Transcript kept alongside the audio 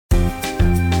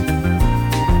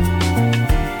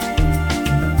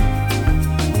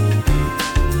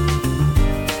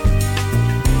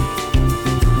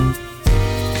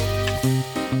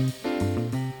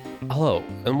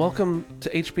welcome to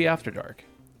HP After Dark,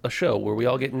 a show where we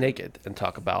all get naked and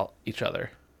talk about each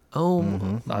other. Oh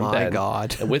I'm my Ben,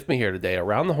 God. And with me here today,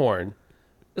 around the horn,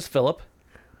 is Philip.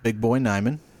 Big Boy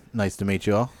Nyman. Nice to meet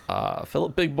you all.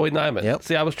 Philip Big Boy Nyman. Yep.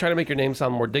 See, I was trying to make your name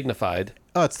sound more dignified.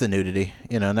 Oh, it's the nudity.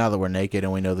 You know, now that we're naked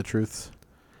and we know the truths.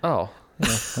 Oh,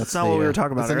 That's not what we were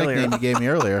talking about that's the earlier. nickname you gave me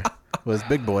earlier was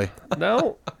Big Boy.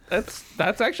 no,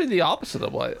 that's actually the opposite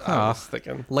of what I was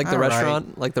thinking. Like the All right.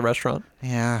 restaurant? Like the restaurant?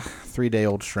 Yeah,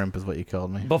 3-day-old shrimp is what you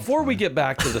called me. Before we get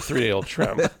back to the 3-day-old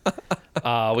shrimp,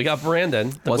 we got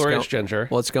Brandon, the Glorious Ginger.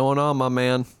 What's going on, my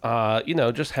man?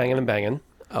 Just hanging and banging.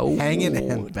 Oh, Hanging and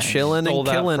banging. chilling Stole and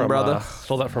that killing, from, brother.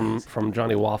 Stole that from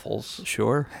Johnny Waffles.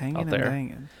 Sure. Hanging out and there.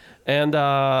 banging. And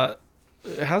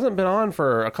it hasn't been on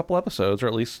for a couple episodes, or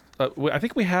at least I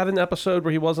think we had an episode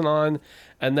where he wasn't on,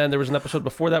 and then there was an episode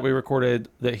before that we recorded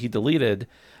that he deleted.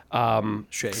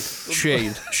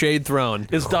 Shade thrown.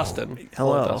 Is Dustin?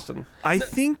 Hello. Dustin. I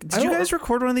think, did you guys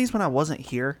record one of these when I wasn't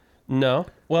here? No.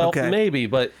 Well, Okay. maybe,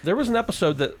 but there was an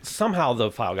episode that somehow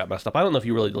the file got messed up. I don't know if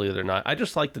you really deleted it or not. I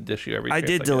just like to dish you every I chance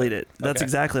did get. delete it. That's Okay.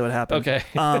 exactly what happened. Okay.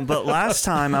 But last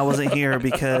time I wasn't here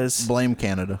because Blame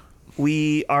Canada.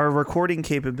 our recording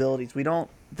capabilities,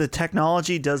 the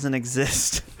technology doesn't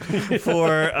exist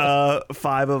for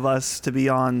 5 of us to be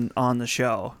on the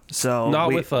show. So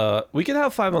We could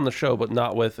have 5 on the show, but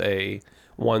not with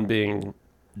one being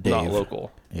not Dave.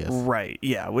 local. Yes. right.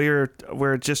 Yeah,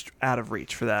 we're just out of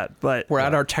reach for that. But We're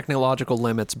at our technological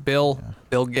limits. Bill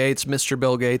Gates, Mr.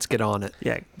 Bill Gates, get on it.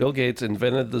 yeah, Bill Gates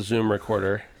invented the Zoom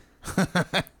recorder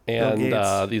and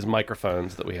Gates. these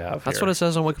microphones that we have. That's here. what it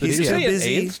says on Did you He's Wikipedia. too say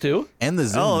busy. AIDS too? And the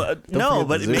Zoom. Oh Don't no, forget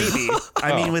but the Zoom. maybe.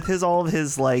 I mean, with all of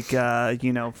his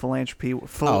philanthropy,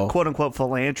 quote unquote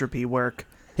philanthropy work.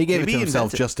 He gave it maybe to he himself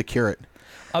invented- just to cure it.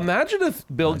 Imagine if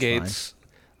Bill That's Gates,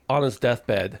 on his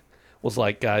deathbed, was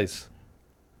like, "Guys,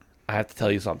 I have to tell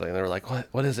you something." And they were like, "What?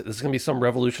 What is it? This is gonna be some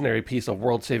revolutionary piece of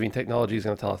world-saving technology." He's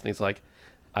gonna tell us, and he's like,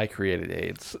 "I created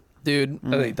AIDS," Dude,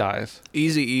 and then he dies.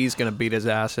 Easy-E's going to beat his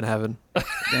ass in heaven.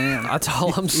 Damn. That's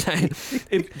all I'm saying.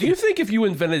 Do you think if you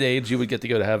invented AIDS, you would get to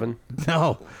go to heaven?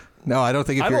 No, I don't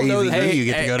think if I you're don't know easy, that- you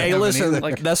get to go to heaven listen,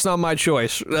 either. that's not my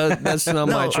choice. That's not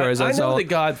my choice. I That's know all. that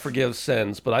God forgives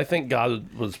sins, but I think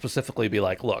God would specifically be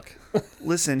like, "Look,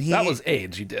 Listen, that was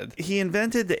AIDS you did." he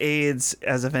invented the AIDS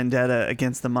as a vendetta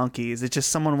against the monkeys. It's just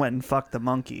someone went and fucked the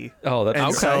monkey. Oh, that's And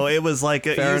okay. so it was like,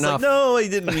 he Fair was enough. like, no, he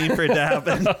didn't mean for it to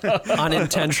happen.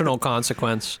 Unintentional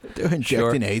consequence. They're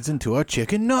injecting AIDS into our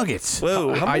chicken nuggets.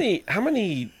 Whoa. How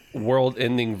many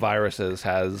world-ending viruses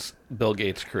has Bill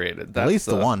Gates created? At least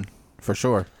the one, for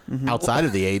sure. Mm-hmm. Outside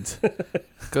of the AIDS.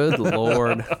 Good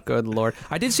Lord. Good Lord.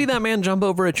 I did see that man jump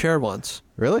over a chair once.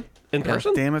 Really? in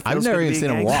person. Damn, it feels I've never good to even be seen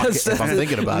him gangster. walk if I'm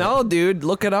thinking about it. No, dude,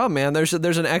 look it up, man. There's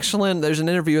an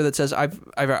interview that says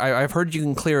I've heard you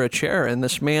can clear a chair, and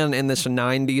this man in this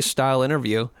 '90s style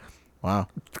interview Wow.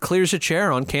 clears a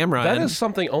chair on camera. That and is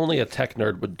something only a tech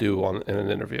nerd would do in an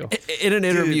interview. in an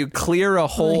interview, clear a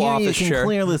whole office chair.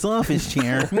 this office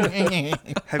chair.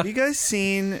 Have you guys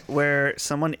seen where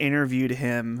someone interviewed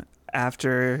him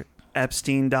after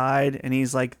Epstein died, and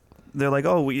he's like, they're like,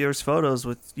 oh, there's photos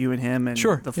with you and him and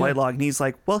Sure, the flight log, and he's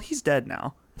like, well, he's dead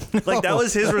now. Like that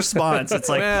was his response. It's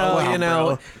like, Well, oh, wow,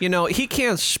 you bro. know, he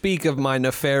can't speak of my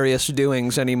nefarious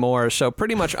doings anymore, so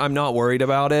pretty much I'm not worried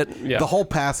about it. Yeah. The whole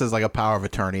pass is like a power of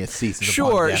attorney. It ceases.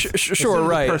 Sure, upon death. sure, As soon as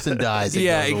right. The person dies. It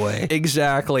Yeah, goes away.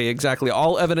 exactly.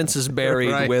 All evidence is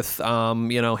buried Right. with,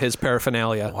 his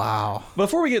paraphernalia. Wow.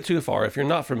 Before we get too far, if you're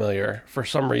not familiar, for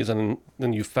some reason,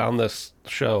 then you found this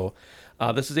show,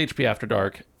 this is HP After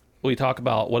Dark. We talk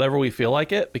about whatever we feel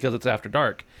like it because it's after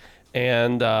dark.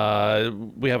 And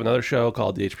we have another show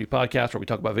called the HP Podcast where we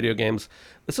talk about video games.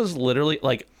 This is literally,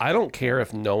 like, I don't care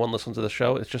if no one listens to the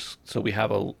show. It's just so we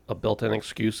have a built-in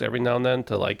excuse every now and then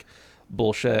to, like,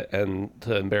 bullshit and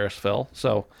to embarrass Phil.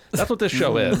 So that's what this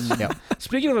show is. Yeah.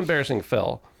 Speaking of embarrassing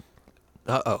Phil,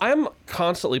 Uh-oh. I'm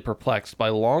constantly perplexed by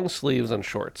long sleeves and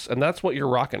shorts, and that's what you're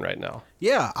rocking right now.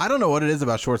 Yeah. I don't know what it is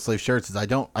about short sleeve shirts. Is I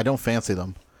don't fancy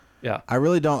them. Yeah. I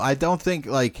really don't. I don't think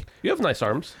like. You have nice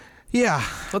arms. Yeah.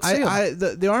 Let's see 'em.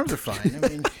 The arms are fine. I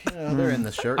mean, they're in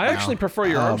the shirt. I now. actually prefer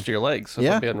your arms to your legs, if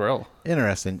yeah? I'm being real.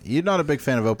 Interesting. You're not a big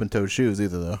fan of open-toed shoes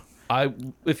either, though.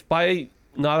 If by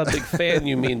not a big fan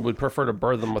you mean would prefer to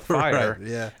burn them with fire, Right,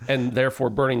 yeah. and therefore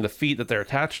burning the feet that they're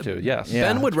attached to, yes. Yeah.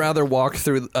 Ben would rather walk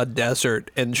through a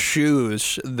desert in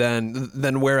shoes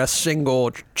than wear a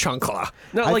single chancla.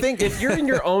 No, I like think- if you're in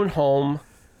your own home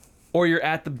or you're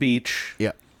at the beach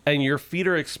Yeah. and your feet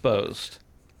are exposed,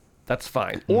 that's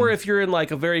fine. Or if you're in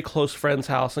like a very close friend's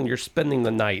house and you're spending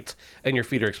the night and your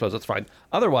feet are exposed, that's fine.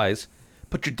 Otherwise,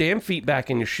 Put your damn feet back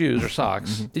in your shoes or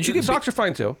socks. Did you get socks are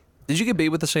fine too? Did you get beat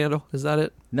with the sandal? Is that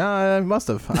it? No, I must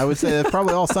have. I would say that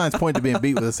probably all signs point to being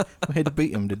beat with this. I had to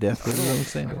beat him to death. That's what I'm I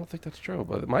saying. don't think that's true,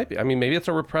 but it might be. I mean, maybe it's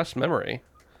a repressed memory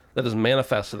that is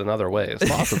manifested in other ways.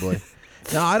 Possibly.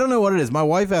 No, I don't know what it is. My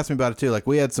wife asked me about it too. Like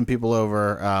we had some people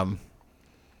over.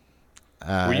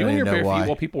 Were you in your bare feet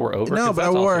while people were over? No, 'Cause but I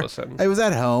that's wore. also a sin. It was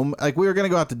at home. Like we were gonna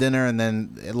go out to dinner, and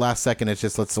then at last second, it's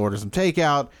just let's order some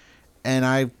takeout. And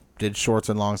I did shorts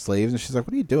and long sleeves, and she's like,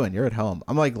 "What are you doing? You're at home."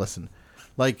 I'm like, "Listen,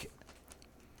 like."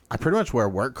 I pretty much wear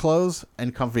work clothes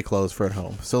and comfy clothes for at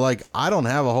home. So, like, I don't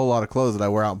have a whole lot of clothes that I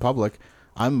wear out in public.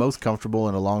 I'm most comfortable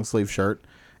in a long sleeve shirt.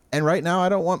 And right now, I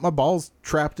don't want my balls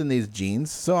trapped in these jeans.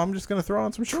 So, I'm just going to throw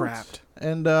on some shorts. Trapped.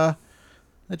 And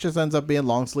it just ends up being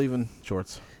long sleeve and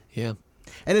shorts. Yeah.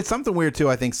 And it's something weird, too,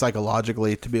 I think,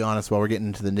 psychologically, to be honest, while we're getting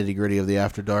into the nitty gritty of the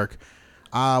After Dark.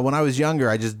 When I was younger,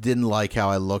 I just didn't like how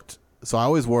I looked. So, I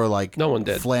always wore, like, No one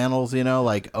did. flannels, you know,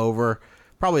 like over.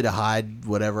 Probably to hide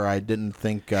whatever I didn't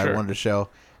think I Sure. wanted to show.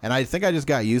 And I think I just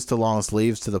got used to long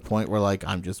sleeves to the point where, like,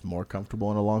 I'm just more comfortable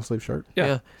in a long sleeve shirt.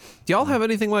 Yeah. Do y'all have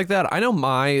anything like that? I know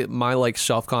my like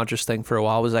self-conscious thing for a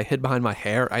while was I hid behind my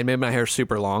hair. I made my hair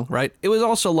super long, right? It was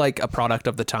also like a product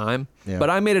of the time, Yeah. but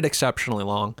I made it exceptionally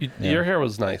long. Your hair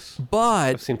was nice. But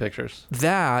I've seen pictures.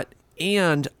 that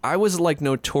and I was like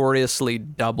notoriously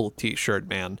double t-shirt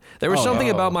man. There was Oh, something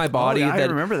yeah. about my body yeah, I that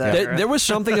remember that. there was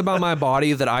something about my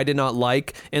body that I did not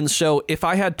like, and so if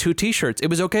I had two t-shirts, it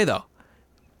was okay though.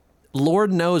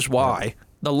 Lord knows why.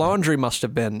 The laundry must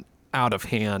have been out of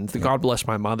hand. God bless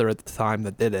my mother at the time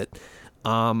that did it.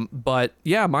 But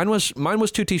yeah, mine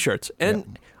was two t-shirts,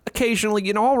 and occasionally,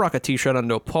 you know, I'll rock a t-shirt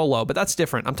under a polo, but that's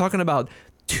different. I'm talking about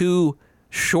two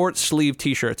short sleeve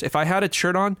t-shirts. If I had a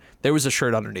shirt on, there was a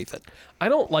shirt underneath it. I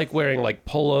don't like wearing like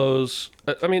polos.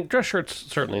 I mean, dress shirts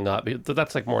certainly not, but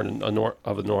that's like more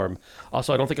of a norm.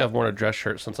 Also, I don't think I've worn a dress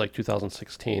shirt since like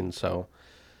 2016. So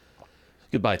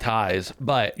goodbye ties.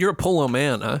 But You're a polo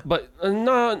man, huh? But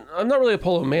no, I'm not really a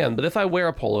polo man. But if I wear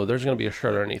a polo, there's going to be a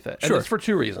shirt underneath it. And Sure. it's for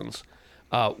two reasons.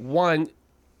 One,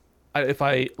 if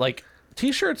I like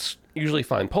t-shirts, usually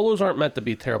fine. Polos aren't meant to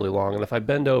be terribly long, and if I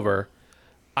bend over,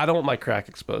 I don't want my crack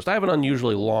exposed. I have an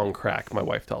unusually long crack. My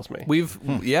wife tells me.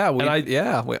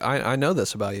 I know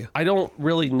this about you. I don't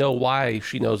really know why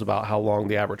she knows about how long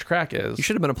the average crack is. You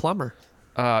should have been a plumber.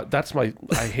 I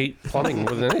hate plumbing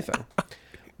more than anything.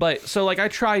 But so like I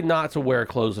try not to wear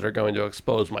clothes that are going to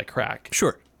expose my crack.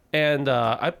 Sure. And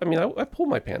I pull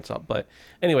my pants up. But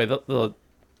anyway, the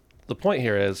point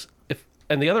here is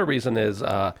and the other reason is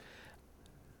like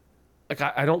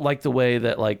I don't like the way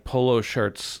that like polo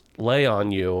shirts lay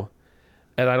on you,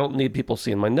 and I don't need people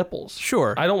seeing my nipples.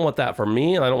 Sure. I don't want that for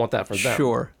me, and I don't want that for them.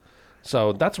 Sure.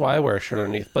 So that's why I wear a shirt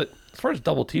underneath. But as far as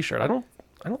double t-shirt, I don't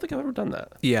think I've ever done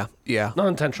that. Yeah. Yeah. Not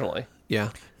intentionally. Yeah.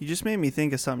 You just made me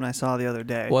think of something I saw the other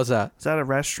day. What's that? I was at a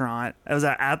restaurant. I was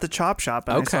at the Chop Shop,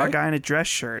 and I saw a Okay. guy in a dress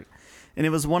shirt, and it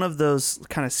was one of those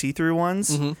kind of see-through ones,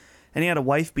 and he had a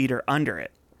wife beater under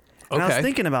it. And I was Okay.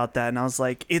 thinking about that, and I was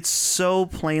like, it's so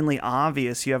plainly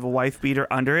obvious you have a wife beater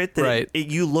under it that Right.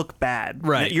 you look bad.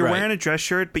 Right, You're right. wearing a dress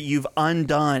shirt, but you've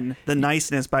undone the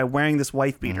niceness by wearing this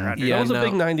wife beater under Yeah, That was no. a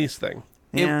big 90s thing.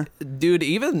 it. Yeah. Dude,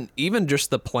 even just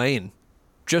the plain,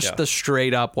 just Yeah. the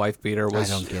straight up wife beater was.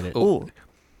 don't get it. Oh,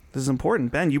 this is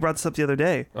important. Ben, you brought this up the other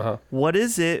day. Uh-huh. What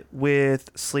is it with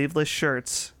sleeveless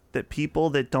shirts that people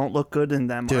that don't look good in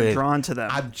them are Dude, drawn to them?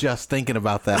 I'm just thinking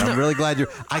about that. I'm really glad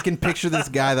I can picture this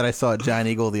guy that I saw at Giant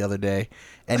Eagle the other day,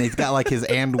 and he's got like his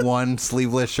and one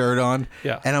sleeveless shirt on.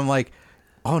 Yeah. And I'm like,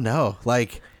 oh no,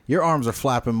 like your arms are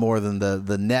flapping more than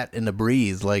the net in the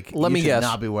breeze. Like, Let you me should guess.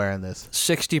 not be wearing this.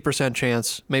 60%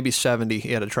 chance, maybe 70.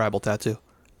 He had a tribal tattoo.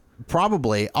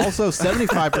 Probably. Also,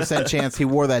 75% chance he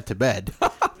wore that to bed.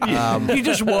 He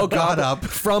just woke Got up.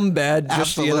 from bed.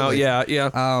 Just Absolutely.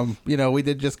 yeah. We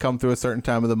did just come through a certain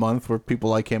time of the month where people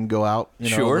like him go out. A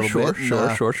Sure. little bit,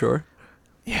 and, Sure.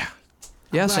 Yeah.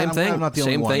 Yeah, same I'm thing. glad I'm not the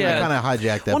only Same one. thing. I kind of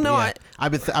hijacked that. Well, but no, yeah.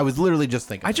 I was literally just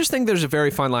thinking. I just think there's a very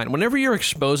fine line. Whenever you're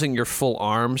exposing your full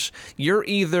arms, you're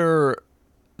either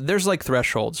there's like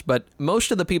thresholds, but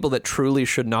most of the people that truly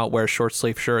should not wear short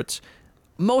sleeve shirts,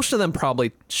 most of them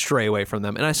probably stray away from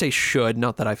them. And I say should,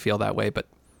 not that I feel that way, but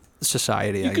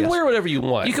society, You I can guess. wear whatever you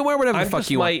want. You can wear whatever the I fuck just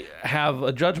you want. might have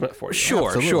a judgment for you. Sure,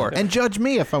 Absolutely. sure. And judge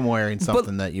me if I'm wearing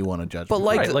something that you want to judge. but me.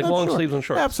 like- Right, like long sleeves and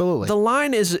shorts. Absolutely. The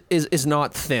line is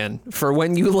not thin for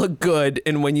when you look good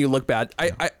and when you look bad.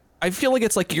 I feel like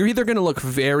it's like you're either going to look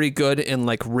very good and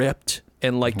like ripped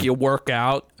and like you work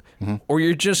out, or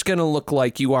you're just going to look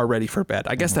like you are ready for bed.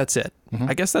 I guess that's it.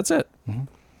 I guess that's it.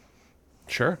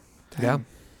 Sure. Yeah.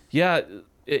 Yeah,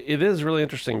 it is really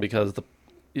interesting because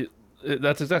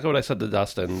that's exactly what I said to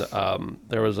Dustin.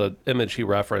 There was an image he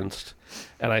referenced,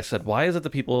 and I said, "Why is it the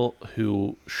people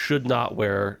who should not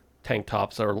wear tank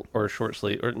tops or short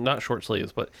sleeve, or not short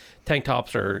sleeves, but tank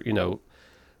tops or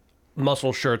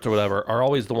muscle shirts or whatever, are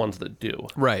always the ones that do?"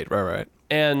 Right.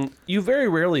 And you very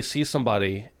rarely see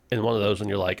somebody in one of those, and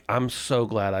you're like, "I'm so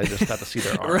glad I just got to see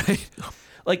their arms." Right.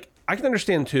 Like, I can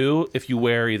understand too if you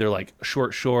wear either like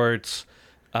short shorts,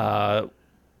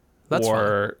 That's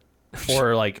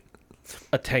or like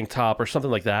a tank top or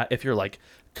something like that. If you're like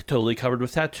totally covered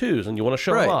with tattoos and you want to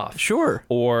show Right. them off, Sure.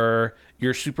 or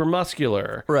you're super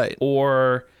muscular, Right.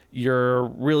 or you're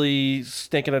really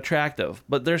stinking attractive.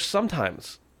 But there's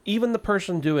sometimes even the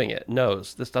person doing it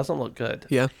knows this doesn't look good.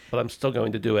 Yeah. But I'm still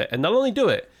going to do it, and not only do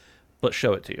it, but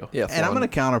show it to you. Yeah. And I'm going to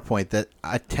counterpoint that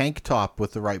a tank top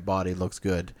with the right body looks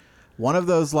good. One of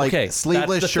those like Okay, that's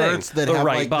sleeveless the shirts thing. that The have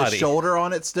right like body. the shoulder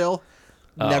on it still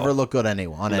never look good on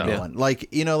anyone. Like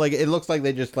like it looks like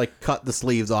they just like cut the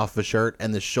sleeves off a shirt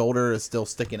and the shoulder is still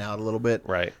sticking out a little bit.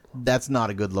 Right. That's not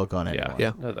a good look on anyone.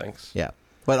 Yeah. No thanks. Yeah.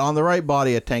 But on the right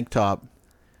body, a tank top.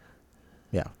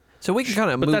 Yeah. So we can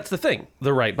kind of But move. that's the thing.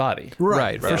 The right body.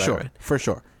 Right, For right, sure. right. For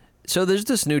sure. So there's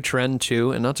this new trend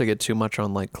too, and not to get too much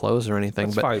on like clothes or anything,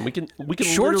 That's but fine. We can shorts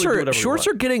literally do are whatever we shorts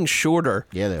want. are getting shorter.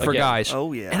 Yeah, they are. for Again. guys.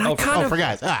 Oh, yeah. And I kind Oh, of for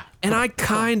guys. and I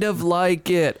kind of like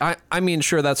it. I mean,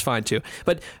 sure, that's fine too.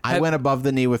 But I went above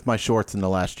the knee with my shorts in the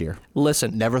last year.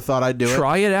 listen, Never thought I'd do it.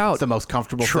 try it out. It's the most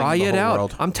comfortable Try thing in it the whole out.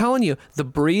 world. I'm telling you, the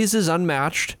breeze is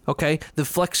unmatched. Okay, the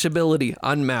flexibility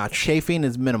unmatched. Chafing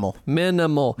is minimal.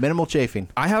 Minimal. Minimal chafing.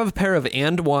 I have a pair of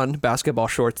And1 basketball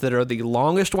shorts that are the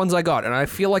longest ones I got, and I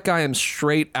feel like I am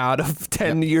straight out of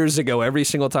 10 years ago every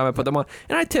single time I put them on.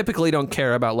 And I typically don't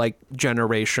care about like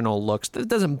generational looks. It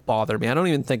doesn't bother me. I don't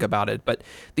even think about it. But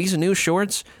these new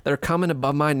shorts that are coming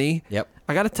above my knee, Yep.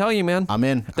 I got to tell you, man, I'm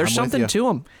in. There's I'm with something you. to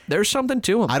them. There's something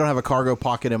to them. I don't have a cargo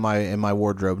pocket in my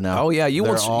wardrobe now. Oh yeah, you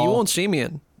They're won't see me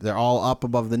in. They're all up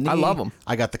above the knee. I love 'em.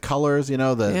 I got the colors, the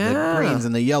Yeah. greens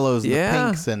and the yellows and Yeah. the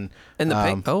pinks and the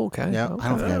pink. Oh, okay. Yeah, Okay. I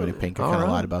don't think I have any pink. I All kind of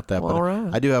right. lied about that, Well, but all right.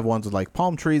 I do have ones with like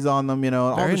palm trees on them.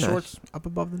 All Very the nice. shorts up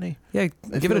above the knee. Yeah, give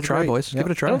it a feels try, great. boys. Yep. Give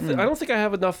it a try. I don't think I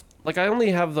have enough. Like, I only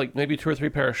have like maybe 2 or 3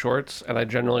 pair of shorts, and I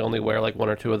generally only wear like 1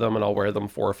 or 2 of them, and I'll wear them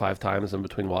 4 or 5 times in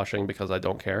between washing because I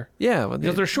don't care. Yeah, well,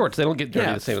 Because they're shorts, they don't get dirty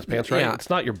Yeah. the same as pants, right? Yeah. It's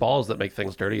not your balls that make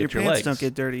things dirty; Your it's your pants legs. don't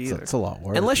get dirty either. It's a lot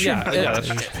worse. unless you're Yeah, that's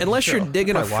true. unless you're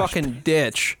digging a Probably washed. fucking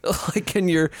ditch, like in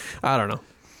your, I don't know.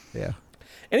 yeah.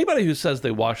 Anybody who says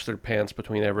they wash their pants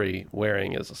between every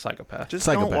wearing is a psychopath. Just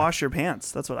Psychopath. don't wash your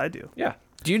pants. That's what I do. Yeah.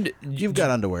 You've got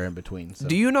underwear in between. So.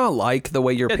 Do you not like the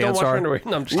way your Yeah, don't pants wash your are? underwear.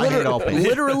 No, I'm just I hate all pants.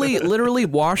 literally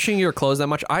washing your clothes that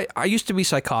much. I used to be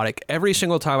psychotic. Every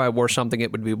single time I wore something,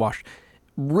 it would be washed.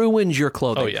 Ruins your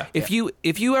clothing. Oh, yeah. If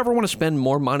you ever want to spend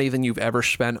more money than you've ever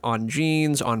spent on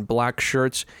jeans, on black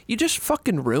shirts, you just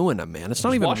fucking ruin them, man. It's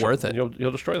not even wash worth them, it. and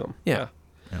You'll destroy them. Yeah.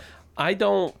 I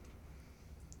don't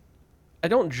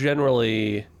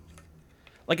generally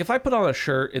like if I put on a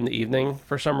shirt in the evening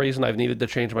for some reason I've needed to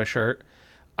change my shirt,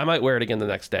 I might wear it again the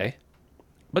next day.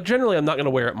 But generally I'm not going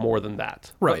to wear it more than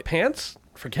that. Right. But pants,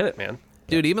 forget it, man.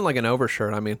 Dude, even like an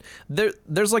overshirt. I mean,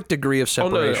 there's like degree of Oh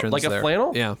no, separation. like a there.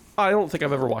 flannel? Yeah. I don't think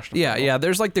I've ever washed a Yeah, flannel. yeah.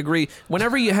 There's like degree.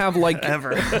 Whenever you have like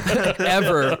Ever.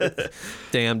 ever,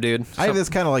 damn, dude. I have this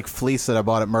kind of like fleece that I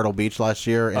bought at Myrtle Beach last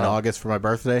year in August for my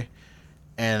birthday,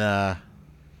 and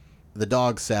the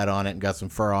dog sat on it and got some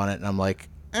fur on it, and I'm like,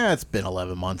 it's been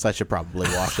 11 months. I should probably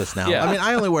wash this now. Yeah. I mean,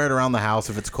 I only wear it around the house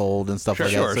if it's cold and stuff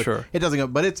like that. Sure. It doesn't go,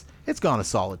 but it's gone a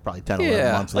solid probably 10 or 11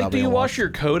 Yeah. months. Like, without do you being wash washed. your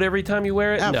coat every time you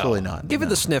wear it? Absolutely No. not. Give it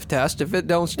the sniff test. If it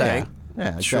don't stink, Yeah,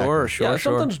 exactly. sure. Yeah, if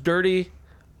something's dirty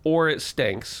or it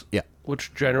stinks, Yeah.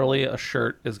 which generally a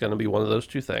shirt is going to be one of those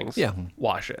 2 things, Yeah.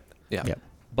 wash it. Yeah. Yeah.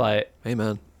 But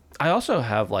Amen. I also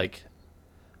have like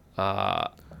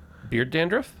beard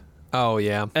dandruff. Oh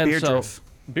yeah. And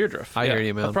Beard drift. I hear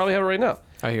you, man. I probably have it right now.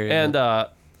 I hear you,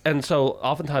 And so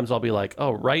oftentimes I'll be like,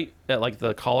 oh, right at like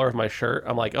the collar of my shirt,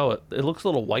 I'm like, oh, it looks a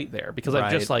little white there because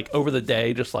I've just Right. like over the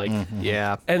day, just like,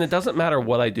 Yeah. and it doesn't matter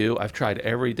what I do. I've tried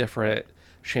every different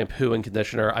shampoo and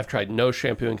conditioner. I've tried no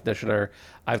shampoo and conditioner.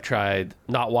 I've tried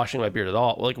not washing my beard at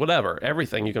all. Like whatever,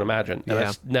 everything you can imagine, and Yeah.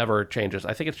 it never changes.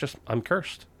 I think it's just I'm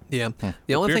cursed. Yeah.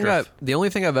 The only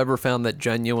beard thing I've ever found that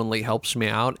genuinely helps me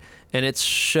out, and it's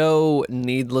so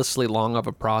needlessly long of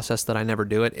a process that I never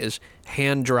do it, is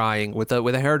hand drying with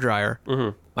a hair dryer.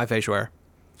 My face wear.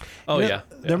 Oh You know, yeah.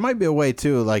 There might be a way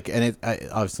too, like, and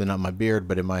obviously not my beard,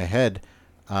 but in my head,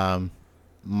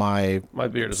 my My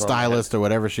beard is on my head. stylist or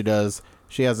whatever she does,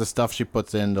 she has the stuff she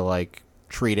puts in to like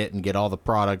treat it and get all the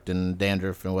product and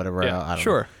dandruff and whatever. Yeah, I don't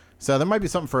sure. know. So there might be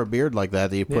something for a beard like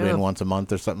that you put Yeah. in once a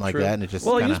month or something like True. that, and it just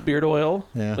well, I kind use beard oil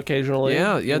Yeah. occasionally.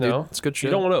 Yeah, you dude. know? It's good shit.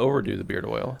 You don't want to overdo the beard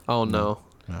oil. Oh no.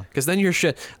 No. Because then your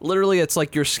shit, literally, it's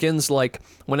like your skin's like,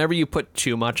 whenever you put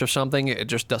too much of something, it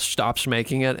just stops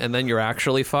making it, and then you're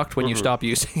actually fucked when you stop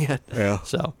using it. Yeah.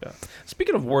 So, Yeah.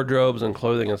 Speaking of wardrobes and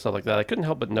clothing and stuff like that, I couldn't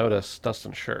help but notice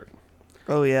Dustin's shirt.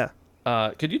 Oh yeah.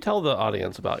 Could you tell the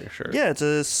audience about your shirt? Yeah, it's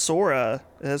a Sora.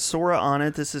 It has Sora on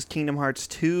it. This is Kingdom Hearts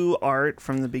 2 art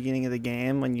from the beginning of the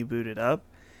game when you boot it up.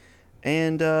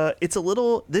 And it's a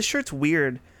little... This shirt's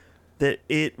weird that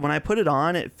when I put it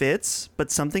on, it fits,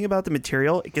 but something about the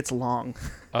material, it gets long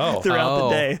Oh. throughout the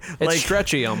day. It's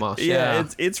stretchy almost. Yeah,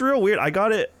 it's real weird. I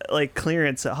got it like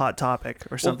clearance at Hot Topic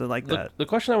or something like the, that. The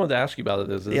question I wanted to ask you about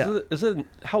it is Yeah. is it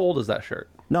how old is that shirt?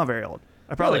 Not very old.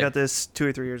 I probably Really? got this 2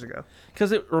 or 3 years ago.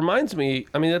 Because it reminds me,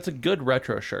 I mean, that's a good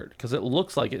retro shirt because it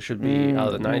looks like it should be out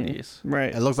of the 90s.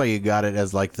 Right. It looks like you got it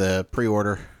as like the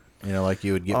pre-order, like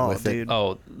you would get Oh, with dude.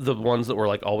 Oh, the ones that were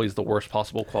like always the worst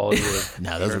possible quality. it.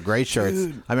 No, those were great shirts.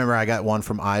 I remember I got one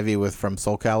from Ivy from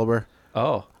Soul Calibur.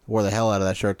 Oh, Wore the hell out of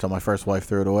that shirt till my first wife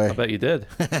threw it away. I bet you did.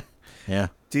 Yeah.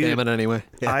 Dude, Damn it anyway.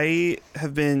 I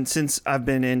have been, since I've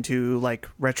been into like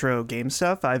retro game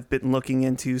stuff, I've been looking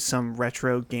into some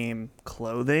retro game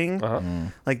clothing. Uh-huh.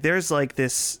 Like there's like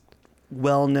this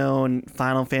well-known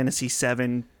Final Fantasy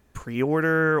VII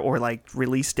pre-order or like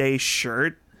release day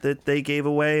shirt that they gave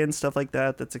away and stuff like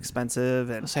that that's expensive.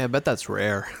 And I bet that's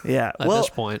rare yeah, at well, this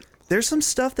point. there's some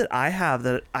stuff that I have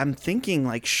that I'm thinking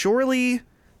like surely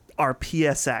our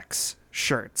PSX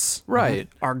shirts Right.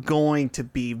 are going to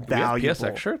be We have valuable.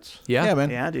 PSX shirts. Yeah. Yeah, man.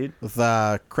 Yeah, dude. With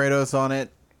Kratos on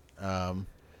it.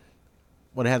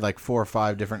 What it had like 4 or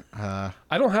 5 different I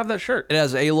don't have that shirt. It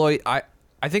has Aloy.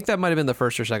 I think that might have been the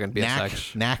first or second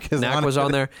PSX. Knack is Knack on was it.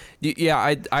 on there. Yeah,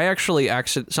 I actually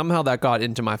somehow that got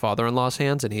into my father-in-law's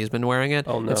hands, and he's been wearing it.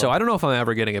 Oh, no. And so I don't know if I'm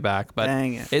ever getting it back, but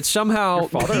Dang it. it's somehow Your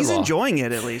father- He's Father-in-law. enjoying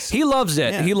it at least. he loves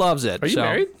it. Yeah. He loves it. Are you so-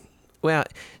 married? Well,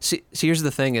 see, here's the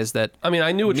thing: is that I mean,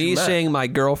 I knew what me you meant. seeing my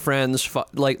girlfriend's how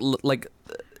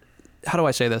do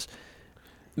I say this?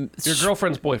 Your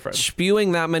girlfriend's boyfriend.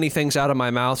 Spewing that many things out of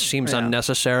my mouth seems Yeah.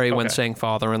 unnecessary when Okay. saying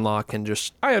father-in-law can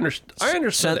just I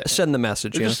understand it. send the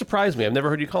message. It You know? just surprised me. I've never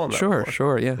heard you call him that. Sure, before.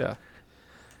 sure, yeah. Yeah.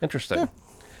 Interesting.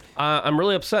 I'm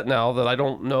really upset now that I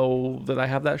don't know that I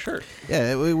have that shirt.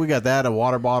 Yeah, we got that, a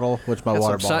water bottle, which my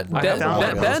water Son- bottle. I Ben, have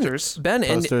broke. one. ben, Posters. Ben,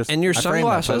 and, Posters. and your I framed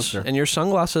that sunglasses, poster. and your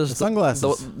sunglasses, The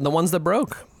sunglasses. the ones that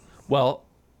broke. Well,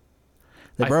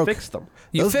 They I broke. fixed them.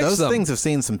 You those fixed those them. things have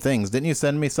seen some things. Didn't you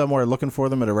send me somewhere looking for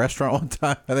them at a restaurant one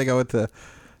time? I think I went to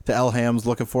El Ham's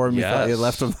looking for them. You thought you Yes.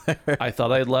 left them there. I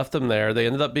thought I had left them there. They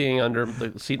ended up being under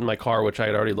the seat in my car, which I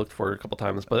had already looked for a couple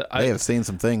times. But They have seen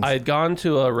some things. I had gone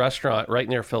to a restaurant right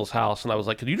near Phil's house, and I was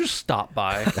like, "Could you just stop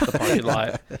by the parking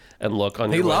lot and look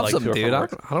on He your way, loves like, them, to or dude. from I,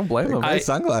 work?" I don't blame him. I- Nice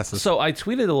sunglasses. So I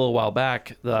tweeted a little while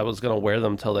back that I was going to wear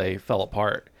them till they fell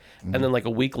apart. And then like a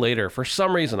week later, for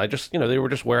some reason, I just, they were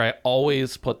just where I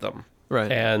always put them. Right.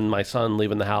 And my son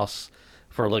leaving the house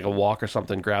for like a walk or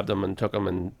something, grabbed them and took them,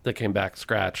 and they came back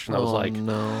scratched. And I was Oh, like,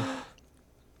 no.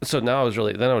 so now I was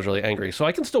really angry. So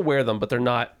I can still wear them, but they're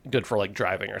not good for like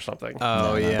driving or something.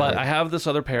 Oh, yeah. But I have this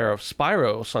other pair of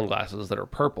Spyro sunglasses that are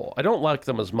purple. I don't like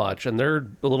them as much, and they're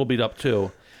a little beat up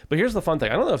too. But here's the fun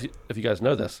thing. I don't know if you guys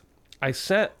know this. I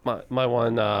sent my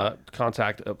one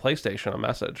contact at PlayStation a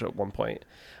message at one point,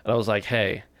 and I was like,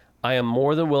 hey, I am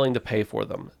more than willing to pay for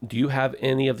them. Do you have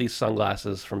any of these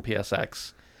sunglasses from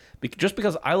PSX? Just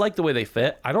because I like the way they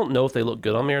fit. I don't know if they look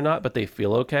good on me or not, but they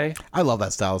feel okay. I love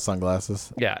that style of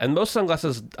sunglasses. Yeah, and most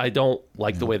sunglasses I don't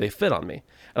like the way they fit on me.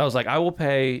 And I was like, I will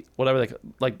pay whatever they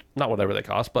not whatever they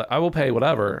cost, but I will pay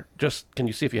whatever. Just can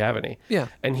you see if you have any? Yeah.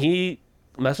 And he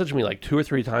messaged me like 2 or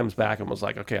 3 times back and was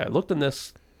like, okay, I looked in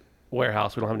this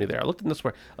warehouse, we don't have any there. I looked in this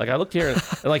I looked here,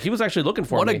 and like he was actually looking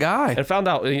for What me. a guy. And found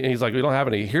out he's like, we don't have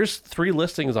any. Here's 3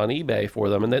 listings on eBay for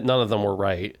them, and none of them were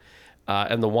right.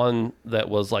 And the one that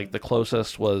was like the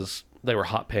closest they were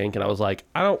hot pink, and I was like,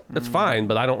 it's fine,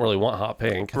 but I don't really want hot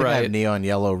pink. I think I have Right. neon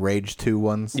yellow Rage 2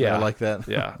 ones. that Yeah, are like that.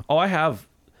 Yeah. Oh, I have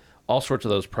all sorts of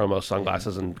those promo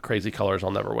sunglasses in crazy colors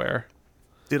I'll never wear.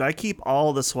 Dude, I keep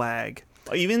all the swag.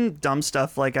 Even dumb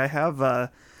stuff like I have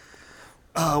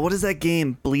what is that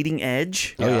game? Bleeding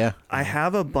Edge? Oh, yeah. I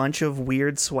have a bunch of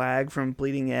weird swag from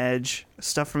Bleeding Edge,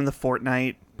 stuff from the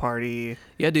Fortnite party.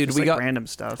 Yeah, dude, Just we like got random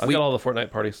stuff. I've got all the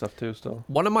Fortnite party stuff too still.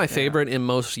 one of my favorite and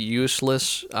most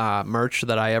useless merch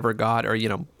that I ever got, or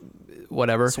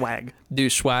whatever. Swag. Do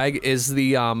swag is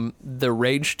the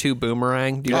Rage 2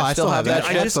 boomerang. Do you Oh, guys I still still have have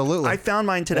that? that. Absolutely. I found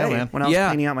mine today man. when I was Yeah.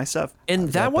 cleaning out my stuff. And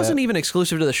that got wasn't that. even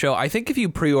exclusive to the show. I think if you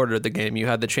pre-ordered the game, you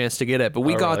had the chance to get it. But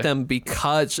we Oh, got really? them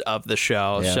because of the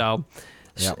show. Yeah. So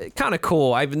Yep. kind of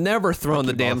cool. I've never thrown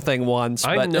the damn thing once.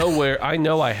 I but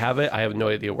know I have it. I have no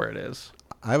idea where it is.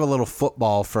 I have a little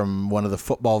football from one of the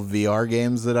football VR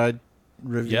games that I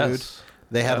reviewed. Yes.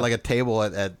 They had Yeah. like a table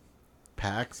at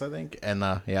PAX, I think, and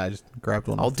I just grabbed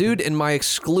one. Oh, dude, in my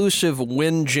exclusive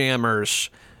Windjammers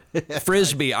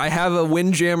Frisbee, I have a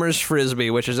Windjammers Frisbee,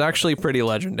 which is actually pretty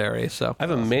legendary. So I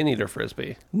have a man-eater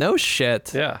frisbee. no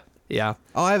shit. Yeah. Yeah.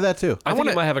 Oh, I have that too. I think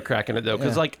it might have a crack in it though,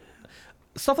 because Yeah. like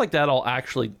stuff like that, I'll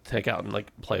actually take out and like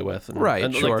play with, and, Right,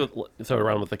 and sure. like, throw it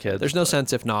around with the kids. There's no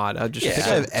sense if not. I just I think I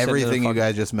have everything you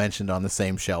guys just mentioned on the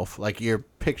same shelf. Like you're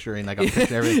picturing, like I'm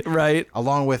picturing everything, Right.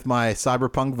 along with my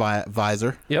Cyberpunk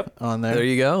visor Yep. on there. There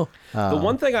you go. The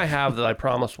one thing I have that I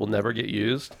promise will never get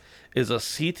used is a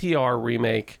CTR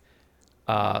remake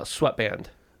sweatband.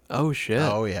 Oh shit.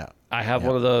 Oh yeah. I have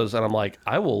one of those, and I'm like,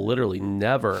 I will literally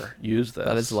never use this.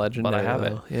 That is legendary, but I have it.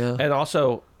 though. Yeah. And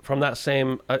also from that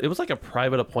same, it was like a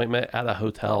private appointment at a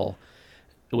hotel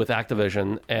with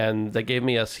Activision, and they gave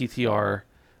me a CTR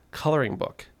coloring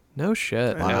book. No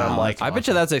shit. And I'm like, I bet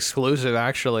you that's exclusive,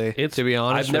 actually. it's to be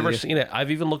honest, I've never with you. seen it.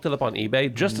 I've even looked it up on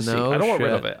eBay just to see. No I don't want rid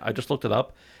shit. of it. I just looked it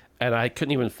up, and I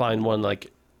couldn't even find one like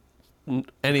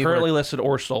Anywhere. currently listed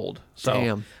or sold. So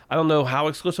Damn. I don't know how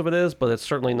exclusive it is, but it's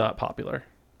certainly not popular.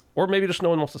 Or maybe just no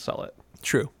one wants to sell it.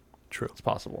 True. True. It's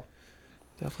possible.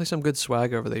 Definitely some good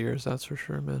swag over the years. That's for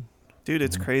sure, man. Dude,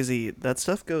 it's crazy. That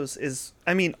stuff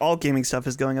I mean, all gaming stuff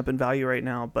is going up in value right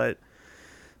now, but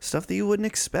stuff that you wouldn't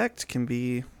expect can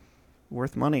be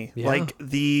worth money. Yeah. Like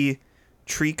the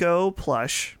Trico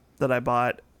plush that I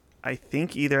bought, I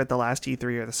think either at the last E3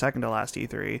 or the second to last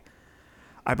E3,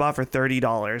 I bought for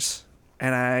 $30.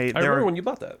 And I remember when you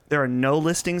bought that. there are no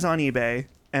listings on eBay.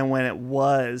 And when it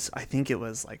was, I think it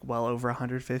was like well over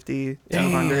 150, 200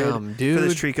 Damn, for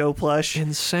this dude. Trico plush.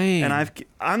 Insane. And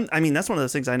I mean, that's one of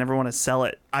those things I never want to sell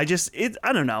it. I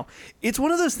don't know. It's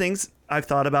one of those things I've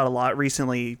thought about a lot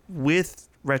recently with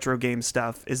retro game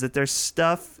stuff, is that there's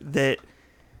stuff that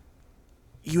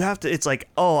you have to, it's like,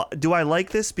 oh, do I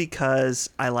like this because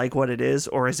I like what it is,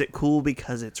 or is it cool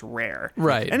because it's rare?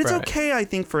 Right, And it's right. okay, I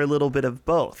think, for a little bit of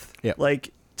both. Yep.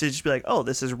 Like, to just be like, oh,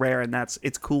 this is rare, and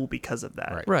it's cool because of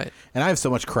that. Right. Right. And I have so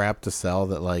much crap to sell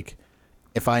that like,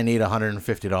 if I need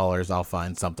 $150, I'll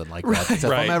find something like that. So if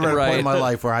Right. I'm ever at a point Right. in my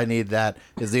life where I need that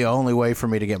is the only way for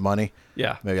me to get money,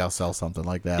 Yeah. maybe I'll sell something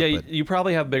like that. Yeah, but you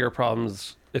probably have bigger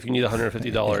problems if you need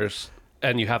 $150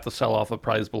 and you have to sell off a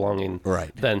prize belonging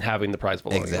Right. than having the prize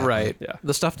belonging. Exactly. Right. Yeah.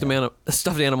 The stuffed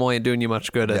animal ain't doing you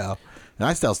much good. yeah. And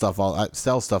I sell stuff all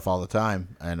the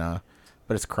time, and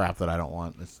but it's crap that I don't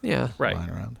want. It's Yeah. Right. lying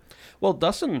around. Well,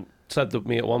 Dustin said to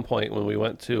me at one point when we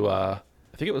went to, I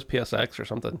think it was PSX or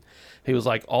something, he was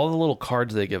like, all the little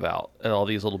cards they give out at all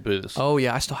these little booths. Oh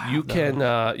yeah, I still have you those.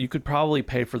 can you could probably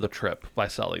pay for the trip by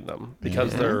selling them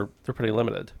because they're pretty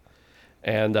limited.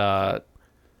 And I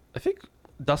think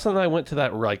Dustin and I went to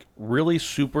that like really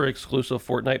super exclusive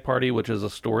Fortnite party, which is a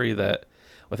story that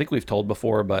I think we've told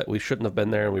before, but we shouldn't have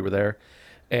been there, and we were there.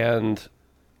 And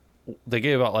they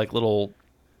gave out like little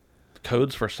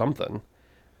codes for something,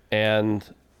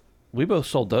 and we both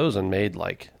sold those and made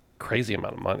like crazy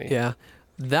amount of money. Yeah.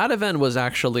 That event was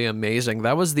actually amazing.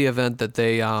 That was the event that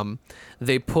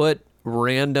they put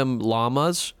random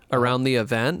llamas around the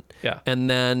event. Yeah. And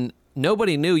then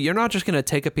nobody knew. You're not just going to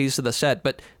take a piece of the set,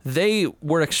 but they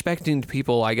were expecting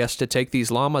people, I guess, to take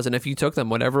these llamas, and if you took them,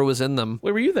 whatever was in them.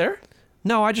 Wait, were you there?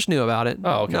 No, I just knew about it.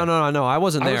 Oh, okay. No, I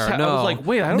wasn't I was there. I no. was like,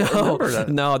 wait, I don't remember that.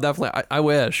 No, definitely. I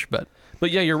wish, but But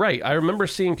yeah, you're right. I remember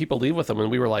seeing people leave with them, and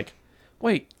we were like,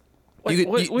 wait. You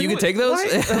could take those?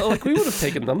 Like, we would have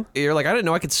taken them. you're like, I didn't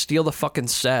know I could steal the fucking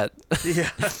set. Yeah.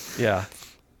 Yeah.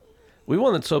 We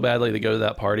wanted so badly to go to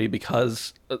that party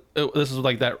because this is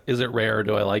like that, is it rare or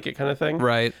do I like it kind of thing?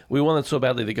 Right. We wanted so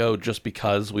badly to go just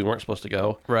because we weren't supposed to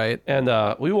go. Right. And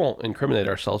we won't incriminate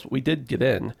ourselves, but we did get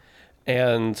in.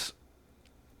 And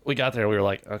we got there and we were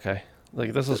like, okay,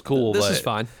 like this is cool. This but is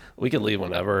fine. We could leave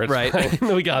whenever. It's Right.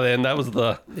 fine. We got in. That was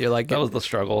the You're like, that was the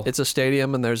struggle. it's a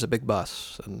stadium and there's a big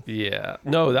bus. And Yeah.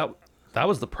 No, that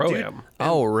was the pro-am.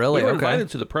 oh, really? We were Okay. invited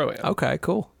to the pro-am. Okay,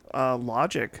 cool.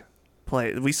 Logic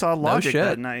play. We saw Logic shit.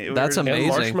 that night. That's And amazing.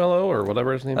 Marshmallow or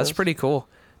whatever his name is. That's pretty cool.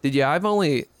 I've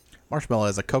only Marshmallow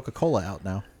has a Coca-Cola out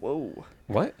now. Whoa.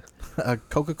 What? A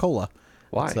Coca-Cola.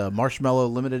 Why? It's a marshmallow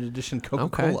limited edition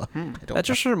Coca-Cola. Okay. I don't That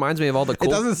just reminds me of all the It cool.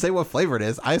 doesn't say what flavor it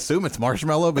is. I assume it's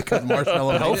marshmallow because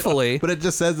marshmallow. made it. Hopefully. But it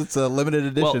just says it's a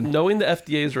limited Well, edition. knowing the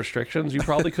FDA's restrictions, you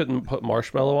probably couldn't put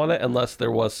marshmallow on it unless there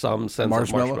was some sense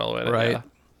Marshmallow? of marshmallow in it. Right. Yeah.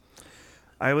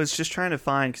 I was just trying to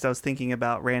find, because I was thinking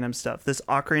about random stuff. This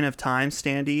Ocarina of Time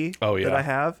standee Oh, yeah. that I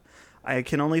have, I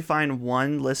can only find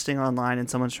one listing online, and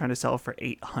someone's trying to sell it for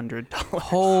 $800.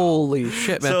 Holy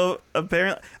shit, man. So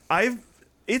apparently, I've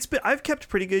kept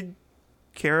pretty good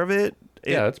care of it.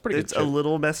 Yeah, it's pretty good It's a shit.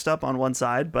 little messed up on one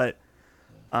side, but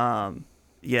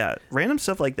yeah, random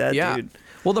stuff like that, yeah. dude.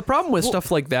 Well, the problem with stuff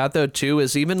like that, though, too,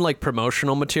 is even like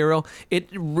promotional material, it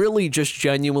really just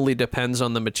genuinely depends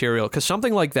on the material. Because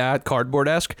something like that,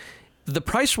 cardboard-esque, the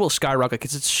price will skyrocket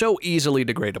because it's so easily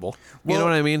degradable. You know Well,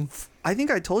 what I mean? I think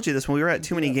I told you this when we were at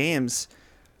Too Many Games.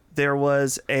 There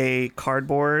was a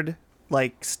cardboard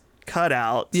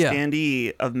cutout Yeah.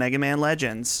 standee of Mega Man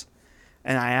Legends,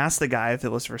 and I asked the guy if it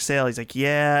was for sale. He's like,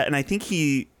 "Yeah," and I think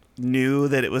he knew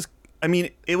that it was. I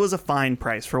mean, it was a fine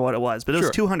price for what it was, but it Sure.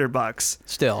 was $200.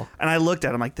 Still. And I looked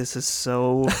at him like, "This is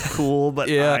so cool," but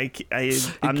Yeah.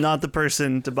 I'm not the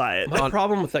person to buy it. My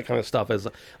problem with that kind of stuff is,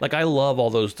 like, I love all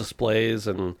those displays,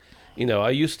 and I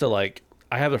used to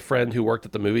I have a friend who worked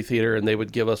at the movie theater, and they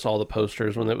would give us all the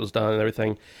posters when it was done and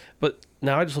everything. But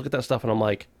now I just look at that stuff and I'm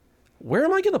like, where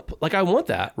am I gonna I want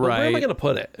that, but where am I Right. gonna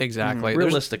put it? Exactly.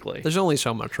 Realistically, There's only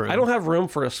so much room. I don't have room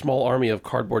for a small army of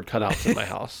cardboard cutouts in my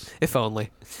house. If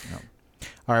only.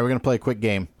 All right, we're gonna play a quick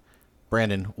game.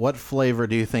 Brandon, what flavor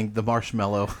do you think the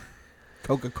marshmallow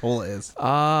Coca-Cola is?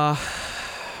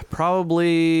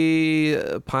 Probably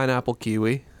pineapple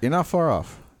kiwi. You're not far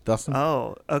off, Dustin.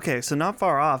 Oh, okay. So not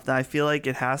far off. I feel like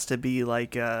it has to be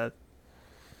like let's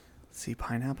see,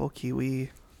 pineapple,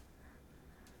 kiwi,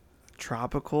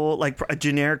 tropical, like a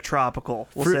generic tropical.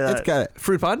 We'll say It's that. got it.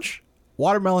 Fruit punch?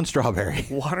 Watermelon, strawberry.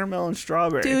 Watermelon,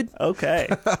 strawberry. Dude. Okay.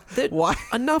 Why?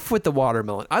 Enough with the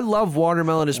watermelon. I love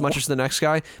watermelon as much as the next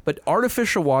guy, but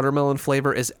artificial watermelon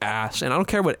flavor is ass. And I don't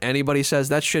care what anybody says,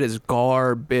 that shit is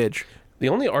garbage. The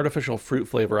only artificial fruit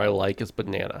flavor I like is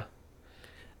banana.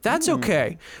 That's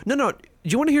okay. No. Do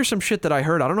you want to hear some shit that I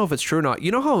heard? I don't know if it's true or not.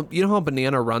 You know how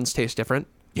banana runs taste different?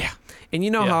 Yeah. And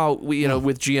you know Yeah. how we,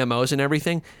 with GMOs and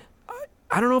everything,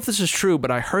 I don't know if this is true, but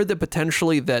I heard that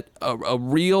potentially that a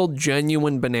real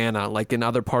genuine banana, like in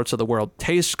other parts of the world,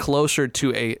 tastes closer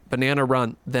to a banana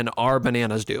run than our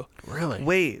bananas do. Really?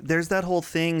 Wait, there's that whole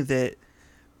thing that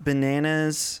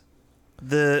bananas,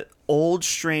 the old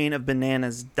strain of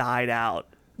bananas died out.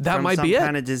 That from might some be it.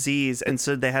 kind of disease, and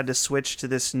so they had to switch to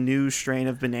this new strain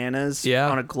of bananas Yeah.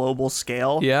 on a global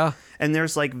scale. Yeah. And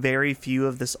there's like very few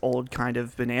of this old kind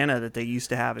of banana that they used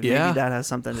to have, and Yeah. maybe that has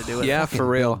something to do with Yeah, it. for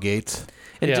real. Gates.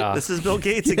 And Yeah. This is Bill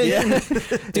Gates again.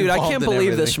 Dude, I Involved can't in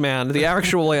believe this everything. man, the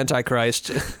actual Antichrist.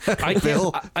 I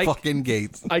Bill can't. I, fucking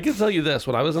Gates. I can tell you this: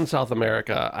 when I was in South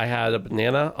America, I had a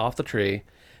banana off the tree,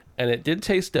 and it did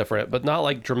taste different, but not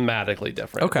like dramatically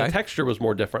different. Okay. The texture was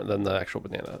more different than the actual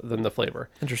banana, than the flavor.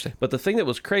 Interesting. But the thing that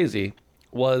was crazy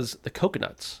was the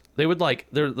coconuts. They would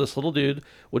this little dude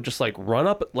would just run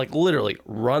up, literally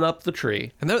run up the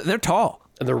tree, And they're tall.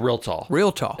 and they're real tall.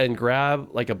 Real tall. And grab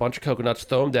a bunch of coconuts,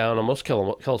 throw them down, almost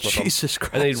kill us with them. Jesus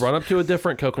And they'd Christ. run up to a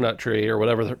different coconut tree or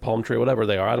whatever, palm tree, whatever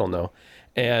they are, I don't know,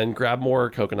 and grab more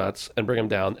coconuts and bring them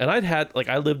down. And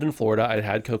I lived in Florida. I'd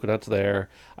had coconuts there.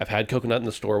 I've had coconut in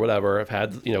the store, whatever. I've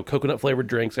had, coconut flavored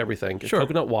drinks, everything. Sure.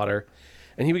 Coconut water.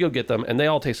 And he would go get them, and they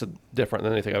all tasted different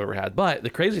than anything I've ever had. But the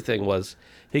crazy thing was,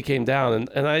 he came down,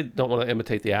 and I don't want to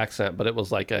imitate the accent, but it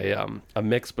was like a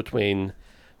mix between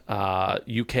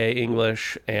UK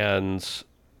English and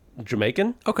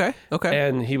Jamaican. Okay.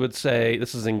 And he would say,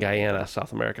 "This is in Guyana,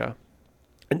 South America,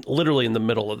 and literally in the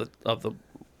middle of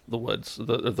the woods,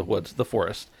 the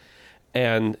forest."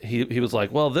 And he was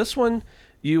like, "Well, this one,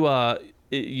 you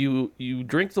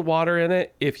drink the water in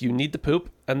it if you need to poop,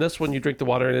 and this one you drink the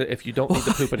water in it if you don't need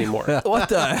to poop anymore." What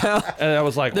the hell? And I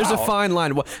was like, There's wow. a fine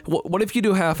line. What if you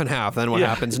do half and half? Then what Yeah.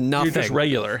 happens? Nothing. You're just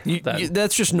regular. then.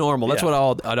 That's just normal. That's Yeah.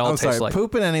 what it all I'm tastes sorry. like.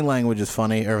 Poop in any language is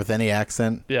funny, or with any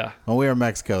accent. Yeah. When we were in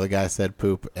Mexico, the guy said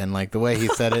poop, and the way he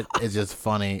said it is just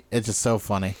funny. It's just so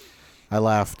funny. I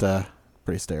laughed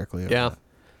pretty hysterically. over Yeah. that.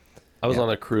 I was Yeah. on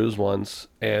a cruise once,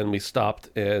 and we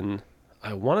stopped in,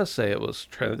 I want to say it was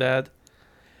Trinidad,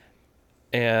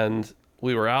 and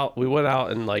we went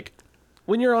out, and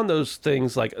when you're on those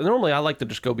things, normally I like to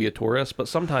just go be a tourist, but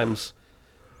sometimes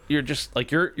you're just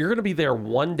you're going to be there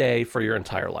one day for your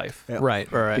entire life. Yeah. Right.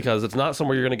 Because it's not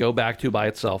somewhere you're going to go back to by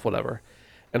itself, whatever.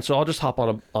 And so I'll just hop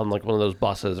on one of those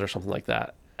buses or something like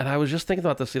that. And I was just thinking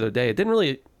about this the other day. It didn't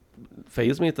really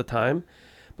faze me at the time,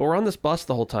 But we're on this bus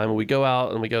the whole time, and we go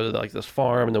out and we go to like this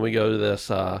farm, and then we go to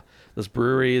this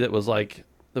brewery that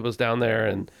was down there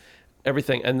and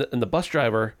everything. And the bus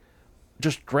driver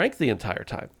just drank the entire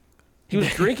time. He was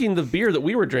drinking the beer that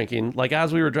we were drinking, like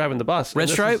as we were driving the bus.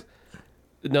 Red Stripe?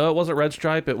 No, it wasn't Red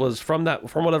Stripe. It was from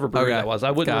whatever brewery that was.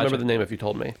 I wouldn't remember the name if you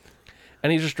told me.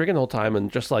 And he's just drinking the whole time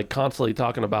and just like constantly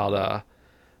talking about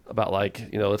like,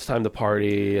 it's time to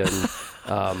party and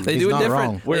They He's do it not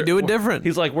different. wrong. They do it different.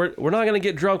 He's like, we're not gonna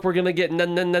get drunk. We're gonna get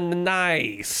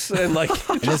nice and like.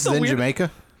 And this is in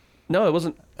Jamaica. No, it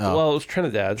wasn't. Oh. Well, it was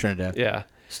Trinidad. Trinidad. Yeah.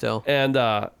 Still. And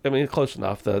I mean, close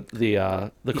enough.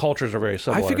 The cultures are very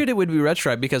similar. I figured it would be Red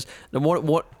Stripe because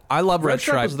what I love Red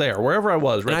Stripe. was there wherever I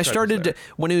was. And I started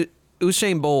when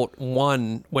Usain Bolt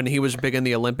won when he was big in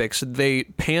the Olympics. They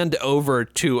panned over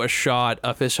to a shot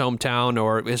of his hometown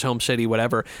or his home city,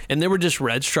 whatever, and there were just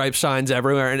Red Stripe signs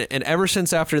everywhere. And ever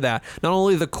since after that, not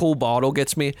only the cool bottle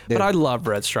gets me, but I love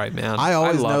Red Stripe, man. I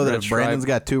always love know that Red if Brandon's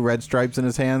Stripe. got 2 red stripes in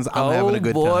his hands, I'm having a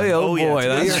good boy, time. Oh Oh, yeah. boy, We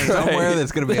that's are right. somewhere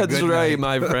that's gonna be a That's good right,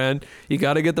 night. my friend. You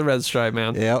got to get the Red Stripe,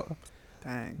 man. Yep.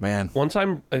 Dang. Man. One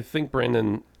time, I think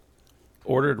Brandon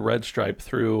ordered Red Stripe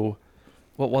through,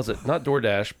 what was it? Not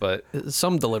DoorDash, but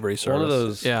Some delivery service. one of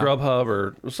those yeah. Grubhub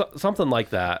or something like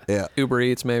that. Yeah. Uber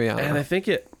Eats, maybe. I don't And know. I think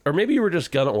or maybe you were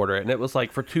just gonna order it, and it was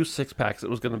like for 2 6-packs, it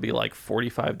was gonna be like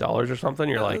 $45 or something.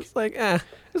 You're like, It's like, eh.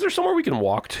 is there somewhere we can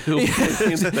walk to?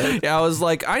 Yeah, I was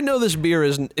like, I know this beer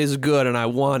is good and I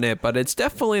want it, but it's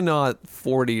definitely not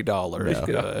 $40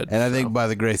 good. And I think by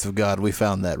the grace of God, we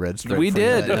found that red stripe. We for you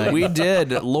that did. night. We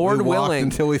did. Lord We walked willing.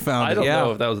 until we found I it. don't Yeah.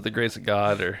 know if that was the grace of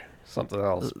God or something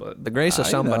else, but The grace of I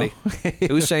somebody.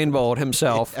 Usain Bolt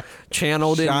himself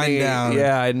channeled in Shine me. down.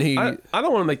 Yeah, and he. I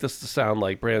don't want to make this sound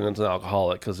like Brandon's an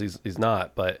alcoholic because he's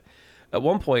not. But at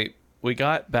one point, we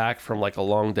got back from like a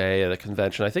long day at a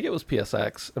convention. I think it was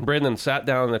PSX, and Brandon sat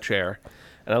down in a chair,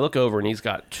 and I look over, and he's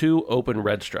got 2 open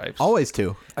Red Stripes. Always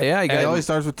 2. yeah, It always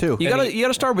starts with 2. you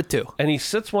gotta start with 2. And he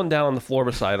sits one down on the floor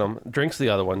beside him, drinks the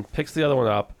other one, picks the other one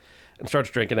up, and starts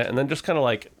drinking it, and then just kind of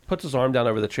like puts his arm down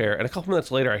over the chair. And a couple minutes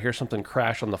later, I hear something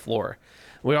crash on the floor.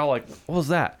 We all like, what was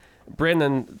that?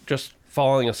 Brandon just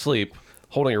falling asleep,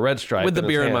 holding a Red Stripe With the his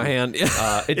beer in my hand.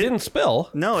 It didn't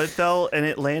spill No, it fell and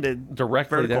it landed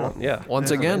directly vertical. down. Yeah, Once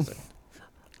It's again. amazing.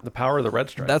 The power of the Red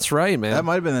Stripe. That's right, man. That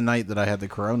might have been the night that I had the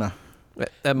Corona.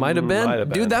 That might have been. Might have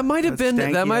been. Dude, that might have That's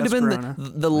been. That stanky might have been Corona.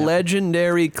 the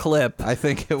legendary clip I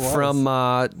think it was. from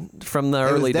the it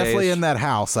early was definitely days. in that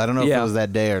house. I don't know if Yeah. it was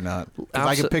that day or not. 'Cause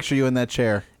I can Abso- picture you in that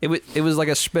chair. It was like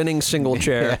a spinning single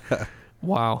chair.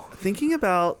 Wow. Thinking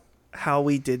about how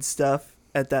we did stuff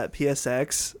at that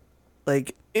PSX,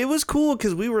 like it was cool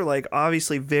because we were like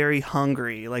obviously very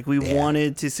hungry. Like we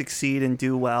wanted to succeed and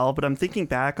do well. But I'm thinking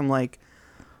back, I'm like,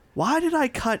 why did I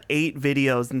cut 8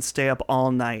 videos and stay up all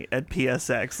night at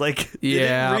PSX? Like, did it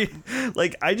Yeah.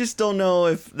 like I just don't know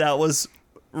if that was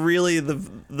really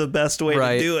the best way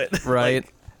Right. to do it. Right.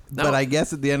 Like, No. But I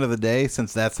guess at the end of the day,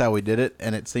 since that's how we did it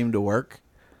and it seemed to work,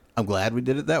 I'm glad we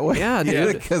did it that way. Yeah,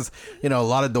 dude. Because, a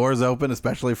lot of doors open,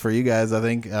 especially for you guys, I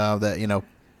think, that,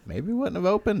 maybe wouldn't have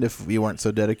opened if you weren't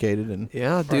so dedicated. And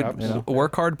Yeah, dude. Perhaps.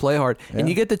 Work hard, play hard, and Yeah.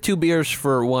 you get the 2 beers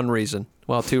for one reason.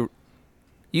 Well, 2.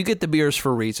 You get the beers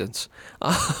for reasons.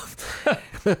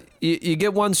 You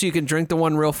get one so you can drink the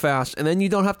one real fast, and then you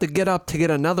don't have to get up to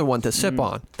get another one to sip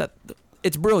on.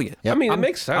 It's brilliant. Yep. I mean, I'm- it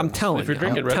makes sense. I'm telling if you're you,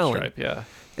 drinking I'm Red telling Stripe, yeah.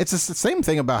 it's the same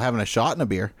thing about having a shot in a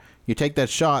beer. You take that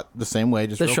shot the same way,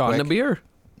 just The real shot quick, in the beer,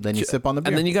 then you sip on the beer.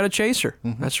 and then you got a chaser.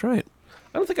 That's right.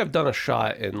 I don't think I've done a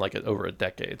shot in like over a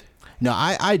decade. No,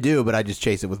 I do, but I just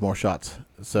chase it with more shots.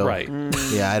 So Right.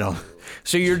 Yeah, I don't.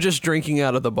 So you're just drinking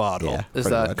out of the bottle. Yeah, Is pretty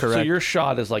that much. correct? So your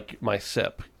shot is like my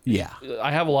sip. Yeah,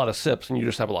 I have a lot of sips, and you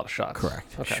just have a lot of shots.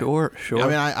 Correct. Okay. Sure. I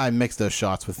mean, I mix those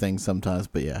shots with things sometimes,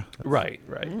 but yeah, Right.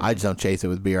 I just don't chase it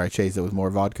with beer. I chase it with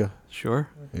more vodka. Sure.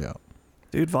 Yeah.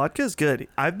 dude, vodka is good.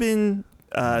 I've been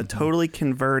totally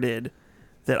converted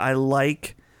that I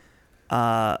like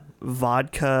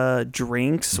vodka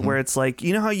drinks where it's like,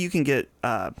 you know how you can get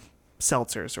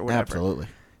seltzers or whatever. Absolutely.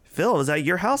 Phil, was at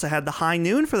your house. I had the High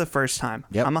Noon for the first time.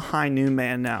 Yep. I'm a High Noon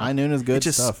man now. High Noon is good It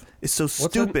just, stuff. It's so What's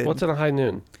stupid. what's in a High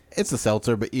Noon? It's a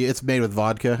seltzer, but it's made with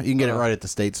vodka. You can get it right at the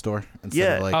state store instead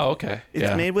Yeah. of like Oh, okay. It's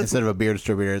yeah. made with. instead of a beer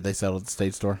distributor, they sell it at the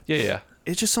state store. Yeah.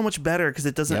 It's just so much better because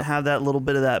it doesn't Yep. have that little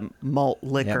bit of that malt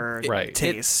liquor Right.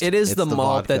 taste. It is It's the the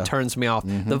malt that vodka. turns me off.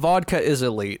 The vodka is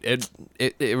elite.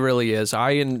 It really is.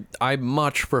 I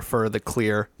much prefer the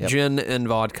clear. Yep. Gin and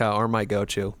vodka are my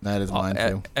go-to. That is mine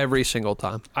too. Every single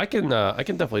time. I can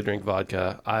definitely drink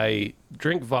vodka. I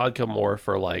drink vodka more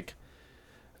for like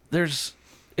there's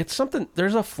it's something.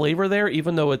 There's a flavor there,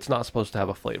 even though it's not supposed to have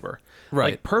a flavor.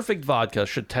 Right. Like perfect vodka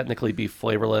should technically be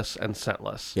flavorless and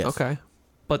scentless. Yes. Okay.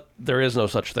 But there is no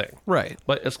such thing. Right.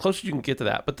 But as close as you can get to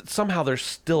that. But somehow there's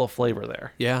still a flavor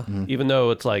there. Yeah. Even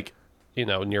though it's like,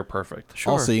 near perfect.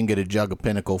 Sure. Also, you can get a jug of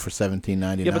Pinnacle for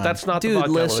 $17.99. Yeah, but that's not Dude, the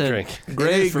vodka listen. I want to drink. It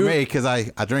Grey is for me because I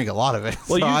drink a lot of it.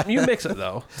 Well, so I- you mix it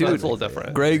though. So that's a little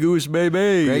different. Grey Goose,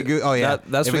 baby. Grey Goose. Oh yeah,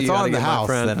 That's if what it's you gotta on the get, my house,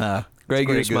 friend. then Grey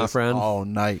it's Goose, my friend. all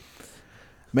night.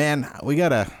 Man, I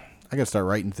gotta start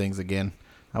writing things again.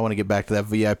 I want to get back to that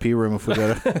VIP room if we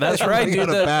go to. That's right, we dude.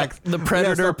 go to back. The We gotta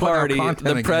Predator start putting our party. content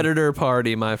The again. Predator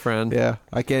party, my friend. Yeah,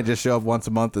 I can't just show up once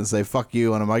a month and say "fuck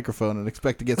you" on a microphone and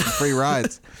expect to get some free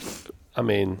rides. I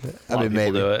mean, a lot of people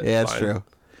maybe. do it. Yeah, It's it's fine. true.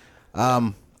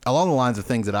 Along the lines of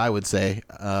things that I would say,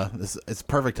 it's a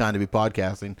perfect time to be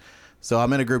podcasting. So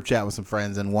I'm in a group chat with some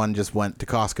friends, and one just went to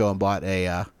Costco and bought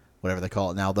a whatever they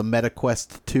call it now, the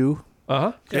MetaQuest 2.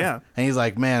 Uh-huh. Yeah. And he's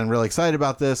like, man, really excited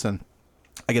about this. And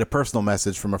I get a personal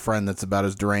message from a friend that's about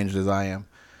as deranged as I am.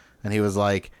 And he was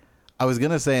like, I was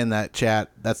going to say in that chat,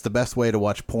 that's the best way to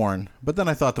watch porn. But then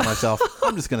I thought to myself,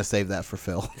 I'm just going to save that for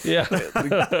Phil. Yeah.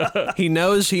 He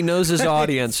knows his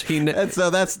audience. And so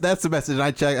that's the message. And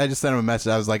I just sent him a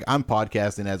message. I was like, I'm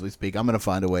podcasting as we speak. I'm going to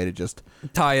find a way to just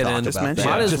tie it talk in. about mention that.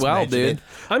 Might as Just well, mention dude. it.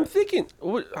 I'm thinking.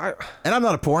 And I'm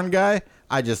not a porn guy.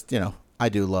 I just, I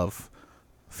do love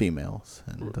females.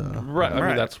 And Right. I mean,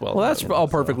 Right. that's well. Well, that's known. all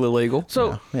perfectly legal.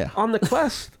 So Yeah. on the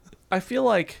Quest, I feel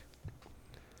like,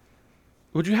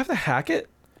 would you have to hack it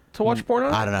to watch porn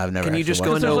on? I don't know. I've never. Can you actually just watched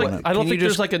go it. into There's a- like, I don't Can you think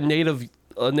just- there's like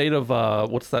a native.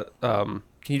 What's that?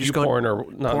 Can you just go- porn or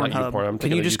not Pornhub. YouPorn? I'm Can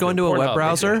thinking you of just go YouTube. into a web Pornhub,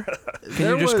 browser? Can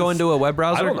There you just go was- into a web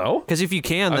browser? I don't know. Because if you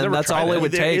can, I've then never that's tried all it. it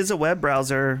would There take. is a web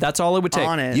browser. That's all it would take.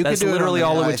 on it. You That's could do literally it on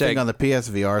all the, it would I think take. on the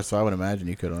PSVR, so I would imagine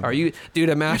you could. Are you, dude?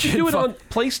 You Imagine. can do it fu- on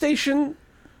PlayStation.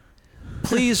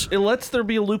 Please, It lets there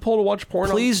be a loophole to watch porn.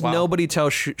 please, Wow. nobody tell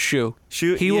Shu. Shu-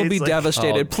 He will it's be like- devastated.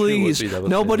 Oh, Shu would Please, be devastated.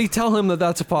 nobody tell him that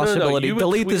that's a No, possibility. you would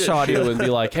Delete tweet this at audio. Shu and be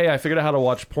like, "Hey, I figured out how to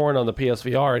watch porn on the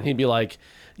PSVR," and he'd be like,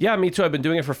 "Yeah, me too. I've been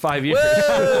doing it for 5 years."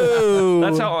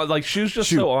 That's how like Shu's just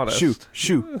so honest.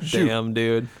 Shoot. Damn,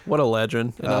 dude, what a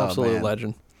legend, an Oh, absolute man.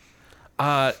 legend.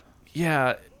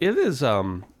 Yeah, it is.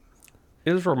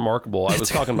 It is remarkable. I was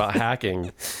talking about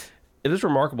hacking. It is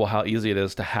remarkable how easy it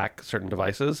is to hack certain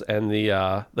devices, and the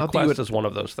Not that you Quest would- is one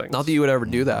of those things. Not that you would ever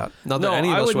do that. Not that no, any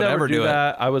of I us would would never ever do it.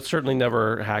 that. I would certainly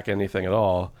never hack anything at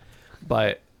all,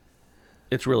 but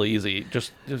it's really easy.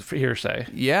 Just for hearsay.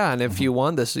 Yeah, and if you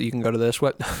want this, you can go to this.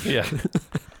 What? Yeah,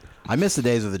 I miss the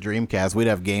days of the Dreamcast. We'd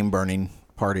have game burning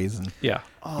parties, and yeah.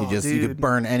 Oh, you dude. could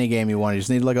burn any game you want. You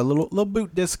just need like a little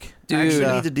boot disc. Dude, I actually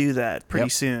uh, need to do that pretty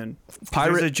yep. soon.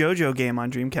 Pirate- There's a JoJo game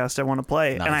on Dreamcast I want to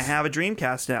play, and I Nice. have a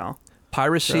Dreamcast now.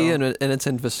 Piracy So- in its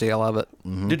infancy. I love it.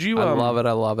 Did you? I love it.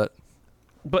 I love it.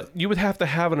 But you would have to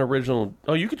have an original.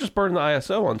 Oh, you could just burn the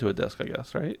ISO onto a disc, I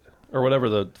guess, right? Or whatever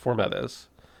the format is.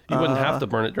 You wouldn't have to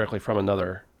burn it directly from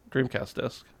another Dreamcast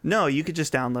disc. No, you could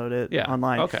just download it Yeah,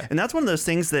 online. okay. And that's one of those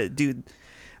things that, dude,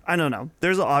 I don't know.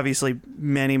 There's obviously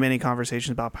many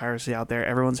conversations about piracy out there.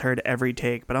 Everyone's heard every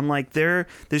take, but I'm like, this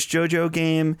JoJo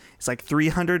game is like And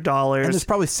there's $300.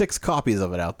 probably 6 copies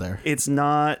of it out there. It's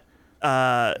not.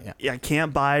 I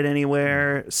can't buy it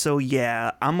anywhere. So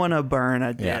yeah, I'm gonna burn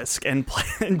a Yeah. disc and play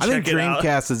and I check think it out.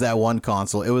 Dreamcast is that one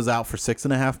console. It was out for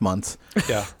 6.5 months.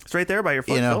 Yeah. It's right there by your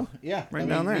foot, You know, Phil. yeah, Right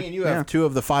down there. Me and you Yeah. have 2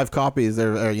 of the 5 copies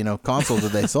there, consoles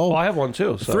that they sold. Well, I have one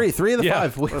too. So. Three of the Yeah,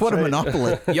 5. What a right.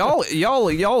 monopoly!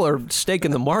 y'all are staking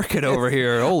the market over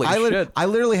here. Holy shit! I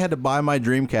literally had to buy my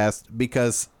Dreamcast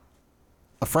because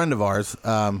a friend of ours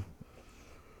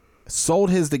sold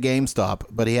his to GameStop,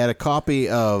 but he had a copy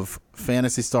of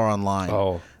Phantasy Star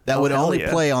Online that would hell only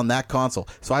yeah. play on that console.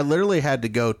 So I literally had to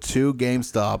go to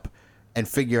GameStop and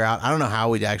figure out, I don't know how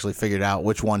we actually figured out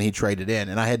which one he traded in,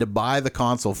 and I had to buy the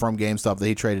console from GameStop that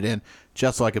he traded in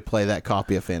just so I could play that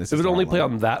copy of Phantasy It would Star only play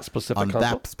Online. on that specific on console.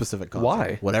 that specific console.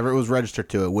 Why? Whatever it was registered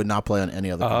to, it would not play on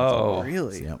any other console. Oh,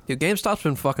 Really? Yeah. Dude, GameStop's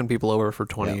been fucking people over for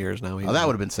 20 Yeah. years now. Oh, that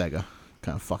would have been Sega,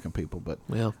 kind of fucking people. But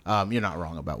Yeah. you're not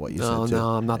wrong about what you No, said. Too. no,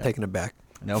 I'm not Yeah. taking it back.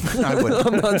 No, I wouldn't.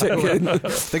 I'm not taking.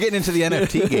 They're getting into the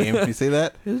NFT game. You see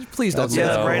that? Please don't say Yeah,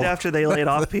 No. that. right after they laid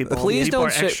off people. Please people don't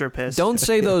are say. extra pissed. Don't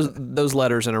say those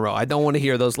letters in a row. I don't want to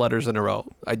hear those letters in a row.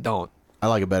 I don't. I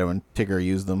like it better when Tigger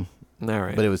used them, All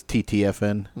right. but it was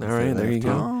TTFN. All right, there you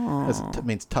go. That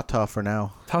means ta-ta for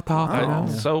now. Ta-ta.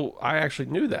 So I actually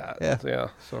knew that. Yeah.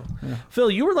 So,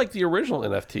 Phil, you were like the original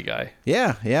NFT guy.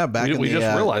 Yeah. Back We in the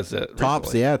just realized it. Tops,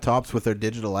 recently. yeah, Tops with their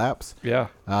digital apps. Yeah.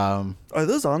 Are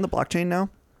those on the blockchain now?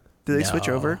 Do they switch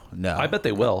over? No, I bet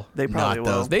they will. They probably not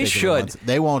those will. They particular should. ones.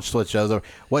 They won't switch those over.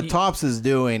 What Tops is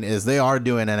doing is they are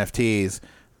doing NFTs,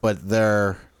 but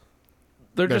they're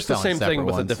just the selling same thing separate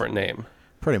with a ones. different name.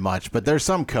 pretty much. But there's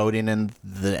some coding in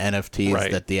the NFTs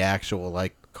Right. that the actual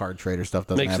like card trader stuff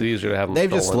doesn't Makes have. it easier to have them They've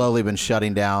just stolen. slowly been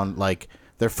shutting down like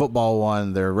their football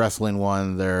one, their wrestling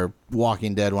one, their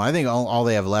Walking Dead one. I think all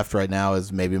they have left right now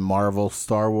is maybe Marvel,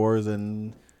 Star Wars,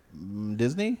 and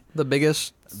Disney. The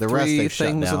biggest The rest three they've shut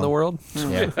things in down. the world.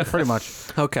 Yeah, pretty much.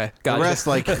 Okay, The gotcha. rest,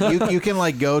 like you can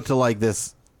like go to like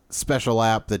this special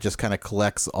app that just kind of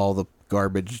collects all the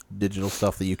garbage digital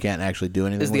stuff that you can't actually do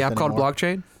anything. Is the with app called anymore.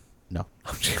 Blockchain? No,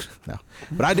 no.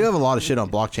 But I do have a lot of shit on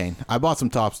blockchain. I bought some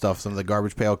top stuff, some of the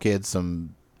Garbage Pail Kids,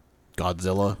 some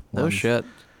Godzilla. No ones. shit.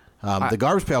 The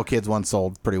Garbage Pail Kids one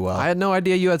sold pretty well. I had no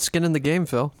idea you had skin in the game,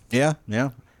 Phil. Yeah, yeah.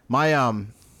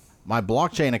 My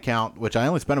blockchain account, which I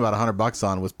only spent about $100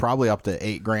 on, was probably up to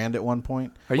 $8,000 at one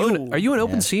point. Are you an Yeah.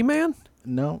 OpenSea man?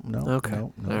 No. Okay.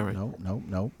 No. All right.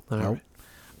 No. All right.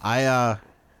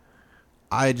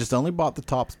 I just only bought the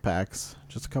tops packs,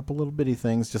 just a couple little bitty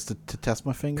things, just to test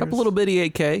my fingers. Couple little bitty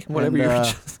 8K, whatever And,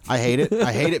 you're. I hate it.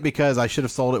 I hate it because I should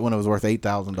have sold it when it was worth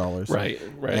 $8,000. Right.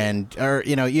 And or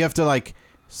you have to like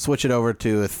switch it over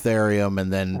to Ethereum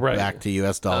and then Right. back to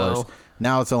US dollars. Oh.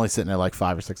 Now it's only sitting at like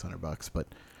 $500 or $600, but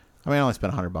I mean I only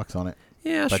spent $100 on it.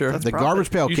 Yeah, But sure. the profit.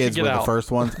 Garbage Pail You should Kids get were the out. first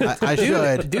ones. I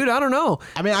should. Dude, I don't know.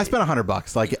 I mean, I spent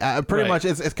 $100. Like pretty Right. much,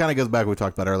 it kind of goes back to what we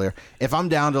talked about earlier. If I'm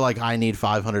down to like I need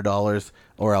 $500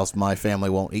 or else my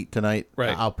family won't eat tonight,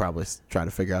 Right. I'll probably try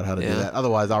to figure out how to do Yeah. that.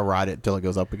 Otherwise, I'll ride it till it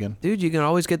goes up again. Dude, you can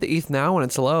always get the ETH now when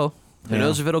it's low. Who Yeah.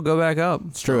 knows if it'll go back up?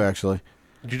 It's true, actually.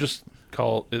 Did you just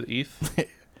call it ETH? Is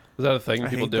that a thing I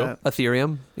people hate do? that.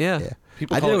 Ethereum. Yeah. Yeah,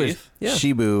 People I call did it it with ETH? Yeah.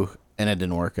 Shibu, and it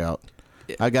didn't work out.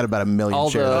 I got about 1 million All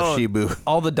shares the- of Shibu.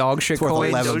 All the dog shit It's worth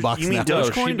coins. $11 You mean now. No,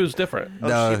 Dogecoin? Shibu's different. Oh,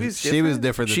 No, Shibu's Shibu's different?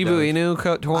 different than Shibu Doge.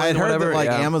 Inu coin, I had heard whatever. that like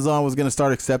yeah. Amazon was going to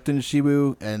start accepting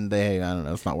Shibu, and I don't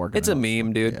know, it's not working. It's a out.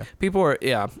 meme, dude. Yeah. People are,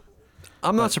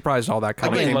 I'm not surprised all that I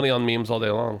kind make mean- money on memes all day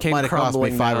long. came Might have cost me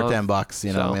crumbling $5 or down. $10.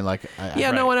 You know, So- what I mean, like,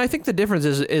 Yeah, no, Right. and I think the difference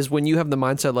is when you have the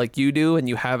mindset like you do and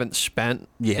you haven't spent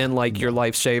Yeah. in like your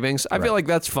life savings. I Right. feel like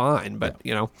that's fine, but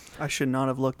I should not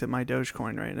have looked at my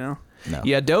Dogecoin right now. no.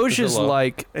 yeah, Doge Is is it low?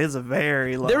 like It's a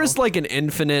very low. there is like an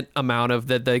infinite amount of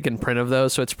that they can print of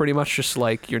those, so it's pretty much just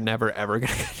like you're never ever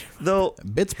gonna get though.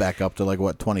 Bit's back up to like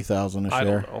what 20,000 a I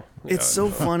share. don't know. It's so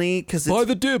funny because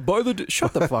the dip, buy the dip.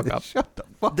 Shut the fuck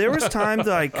up. there was times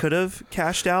that I could have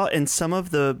cashed out, and some of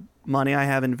the money I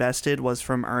have invested was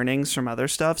from earnings from other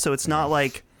stuff. So it's not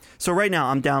like. So right now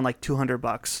I'm down like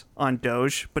 $200 on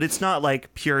Doge, but it's not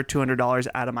like pure $200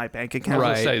 out of my bank I account. was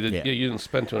Right. gonna say that Yeah. you didn't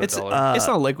spend $200. It's It's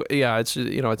not liquid. Yeah, it's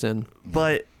it's in.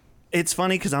 But it's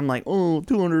funny because I'm like, oh,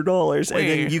 $200, and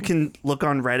then you can look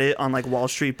on Reddit on like Wall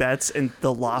Street Bets and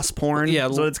the loss porn. Yeah,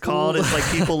 is what it's called. It's like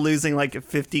people losing like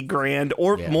 50 grand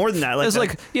or Yeah. more than that. It's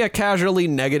like casually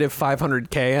negative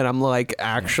 500K, and I'm like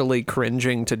actually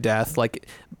cringing to death, like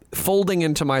folding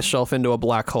into myself into a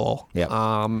black hole. Yeah.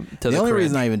 To The only cringe.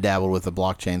 reason I even dabbled with the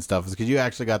blockchain stuff is because you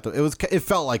actually got it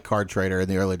felt like Card Trader in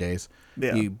the early days.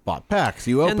 Yeah. You bought packs,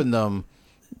 you opened them.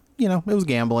 You know, it was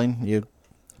gambling.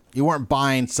 You weren't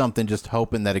buying something just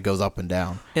hoping that it goes up and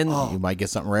down. And You might get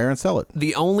something rare and sell it.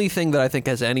 the only thing that I think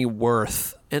has any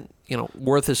worth, and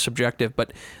worth is subjective,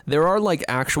 but there are like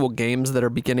actual games that are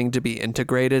beginning to be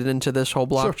integrated into this whole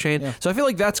blockchain. yeah. So I feel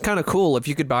like that's kind of cool if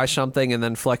you could buy something and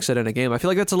then flex it in a game. I feel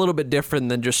like that's a little bit different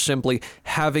than just simply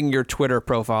having your Twitter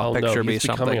profile oh picture no, be he's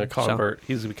something. becoming a So- convert.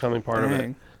 He's becoming part of it.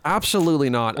 Dang. absolutely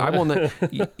not. I will not.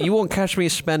 You won't catch me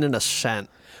spending a cent.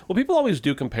 Well, people always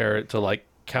do compare it to like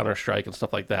Counter-Strike and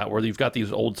stuff like that, where you've got these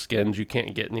old skins you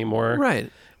can't get anymore, Right.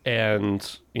 And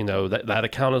that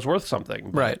account is worth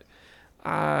something, but, Right.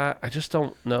 I just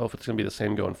don't know if it's going to be the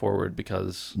same going forward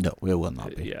because, No, it will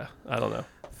not be. yeah, I don't know.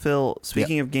 Phil,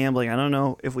 speaking of gambling, I don't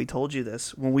know if we told you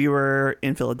this. When we were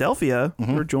in Philadelphia,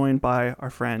 we were joined by our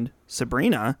friend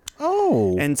Sabrina.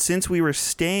 Oh, And since we were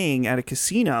staying at a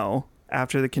casino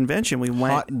after the convention, we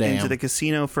went Hot damn. into the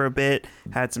casino for a bit,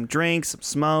 had some drinks, some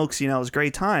smokes. It was a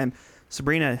great time.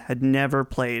 Sabrina had never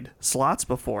played slots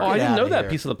before. Oh, I didn't outta know that here.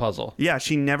 piece of the puzzle. Yeah,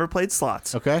 she never played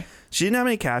slots. okay. She didn't have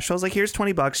any cash. So I was like, here's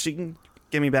 $20. She can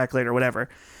give me back later, whatever.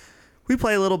 We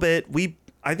play a little bit.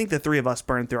 I think the three of us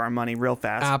burned through our money real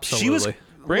fast. Absolutely. She was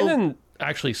Brandon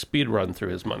actually speed run through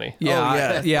his money.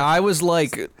 Yeah, Oh, yeah. I was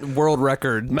like world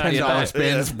record. Max $10 bet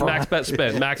spins, bro. max bet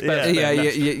spin, max bet spin.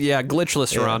 Yeah,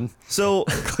 glitchless run. So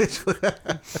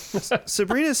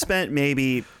Sabrina spent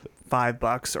maybe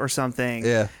 $5 or something.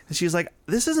 Yeah. And she was like,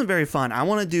 this isn't very fun. I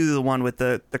want to do the one with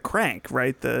the crank,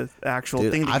 right? The actual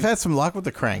Dude, thing. That I've you- had some luck with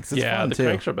the cranks. It's Yeah, fun the too.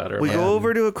 cranks are better. we but- go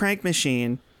over to a crank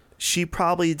machine. She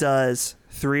probably does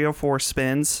 3 or 4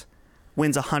 spins.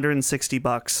 wins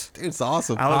 $160. Dude, it's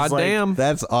awesome. I was Hot like, damn.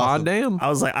 That's awesome. Hot damn. I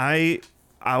was like, I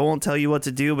won't tell you what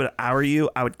to do, but if I were you,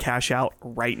 I would cash out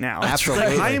right now.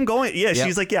 Absolutely. I am going. Yeah, Yep.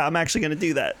 she's like, yeah, I'm actually going to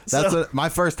do that. That's So, my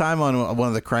first time on one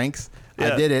of the cranks.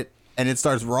 Yeah. I did it, and it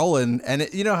starts rolling, and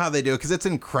you know how they do it because it's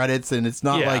in credits and it's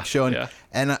not Yeah, like showing. yeah.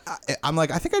 And I'm like,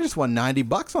 I think I just won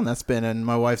 $90 on that spin, and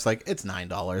my wife's like, it's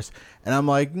 $9, and I'm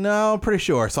like, no, I'm pretty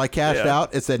sure. So I cashed Yeah.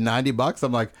 out. It said $90.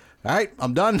 I'm like, all right,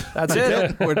 I'm done. That's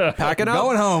it. We're Packing up.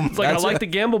 going home. It's like That's I like it. to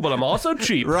gamble, but I'm also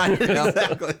cheap. Right,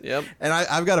 exactly. Yep. And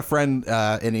I've got a friend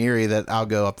in Erie that I'll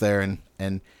go up there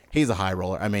and he's a high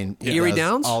roller. I mean, he Erie does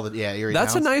Downs? Erie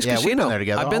That's Downs. a nice yeah, casino. We've been there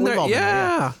together. I've been there. We've all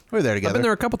Yeah. We're there together. I've been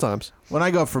there a couple times. When I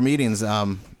go up for meetings,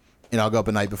 I'll go up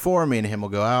a night before. Me and him will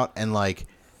go out, and like,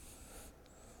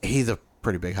 he's a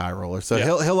pretty big high roller, so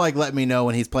Yeah. he'll like let me know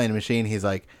when he's playing a machine. He's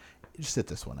like, just sit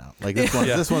this one out. Like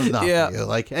this one's not Yeah. for you.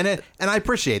 Like, and I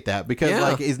appreciate that because Yeah.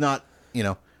 like he's not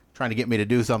trying to get me to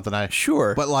do something.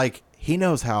 Sure. But like he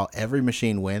knows how every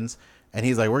machine wins. And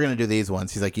he's like, we're gonna do these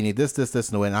ones. He's like, you need this, and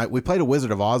to win. We played a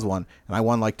Wizard of Oz one, and I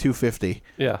won like $250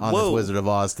 Yeah. on Whoa. this Wizard of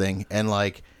Oz thing, and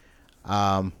like,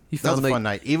 that was found a the- fun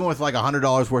night. Even with like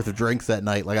 $100 worth of drinks that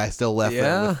night, like I still left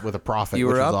Yeah. that with a profit, You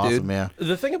which were was up, dude. awesome. Yeah,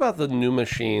 The thing about the new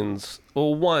machines,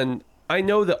 well, one, I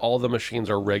know that all the machines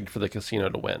are rigged for the casino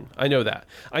to win. I know that.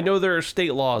 I know there are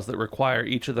state laws that require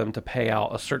each of them to pay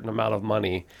out a certain amount of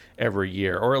money every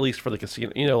year, or at least for the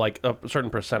casino, like a certain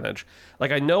percentage.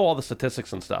 Like I know all the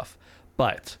statistics and stuff,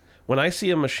 but when I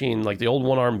see a machine like the old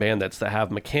one-armed bandits that have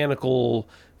mechanical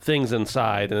things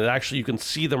inside and actually you can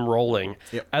see them rolling,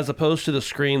 Yep. as opposed to the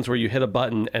screens where you hit a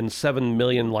button and 7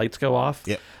 million lights go off,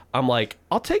 Yep. I'm like,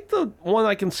 I'll take the one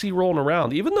I can see rolling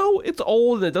around, even though it's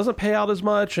old and it doesn't pay out as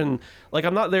much. And like,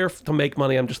 I'm not there to make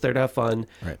money. I'm just there to have fun.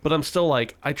 Right. But I'm still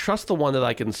like, I trust the one that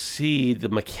I can see the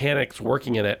mechanics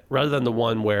working in it rather than the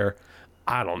one where,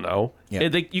 I don't know. Yeah.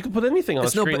 You can put anything on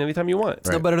It's the no screen be- anytime you want. It's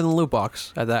no better than the loot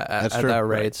box at that That's at true. that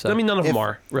rate. Right. So I mean, none of them If-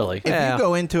 are, really. if Yeah. you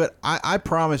go into it, I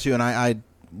promise you, and I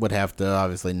would have to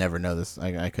obviously never know this.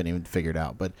 I couldn't even figure it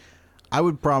out, but I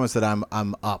would promise that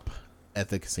I'm up at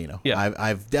the casino. Yeah.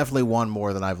 I've definitely won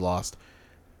more than I've lost.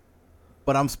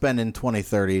 But I'm spending 20,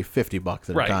 30, $50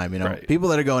 at Right, a time. right. People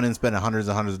that are going in and spending hundreds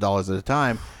and hundreds of dollars at a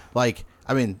time, like,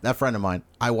 I mean, that friend of mine,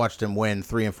 I watched him win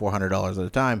 $300 and $400 at a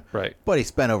time. Right. But he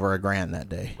spent over $1,000 that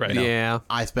day. Right. Yeah.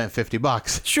 I spent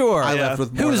 $50. Sure. I Yeah. left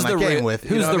with more Who's than the I came real- with.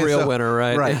 who's what the I mean? real So- winner,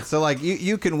 right? Right. Yeah. So like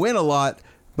you can win a lot,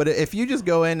 but if you just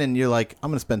go in and you're like, I'm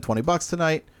going to spend $20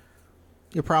 tonight,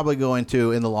 you're probably going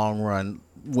to, in the long run,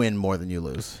 win more than you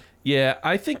lose. Yeah,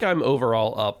 I think I'm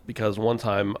overall up because one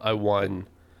time I won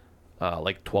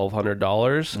like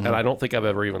 $1,200, and I don't think I've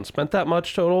ever even spent that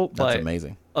much total. That's but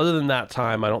amazing. Other than that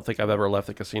time, I don't think I've ever left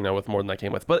the casino with more than I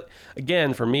came with. But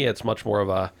again, for me, it's much more of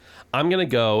a, I'm going to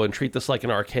go and treat this like an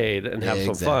arcade and have Yeah,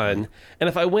 some exactly. fun. And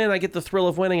if I win, I get the thrill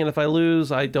of winning. And if I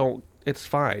lose, I don't. It's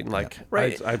fine. Like,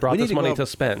 Right. I brought We need this to money go- to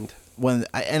spend. When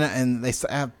and they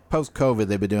have post COVID,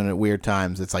 they've been doing it at weird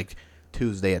times. It's like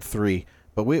Tuesday at 3.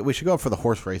 But we should go up for the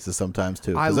horse races sometimes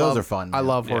too, because those are fun. I man.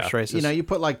 love horse Yeah. races. You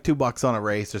put like $2 on a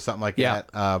race or something like Yeah.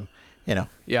 that.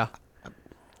 Yeah.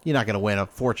 You're not going to win a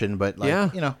fortune, but like,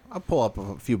 Yeah. I'll pull up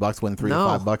a few bucks, win $3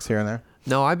 No. to $5 here and there.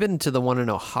 No, I've been to the one in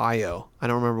Ohio. I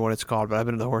don't remember what it's called, but I've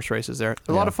been to the horse races there.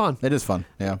 A lot of fun. It is fun.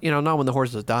 Yeah. Not when the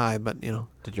horses die, but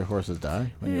Did your horses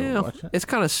die when you yeah, watched it? it's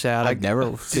kind of sad. I've never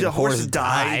seen Did a horse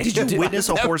die? Did you witness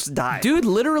a horse die? Dude,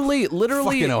 literally,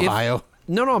 Fucking if- Ohio.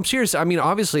 No, I'm serious. I mean,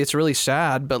 obviously, it's really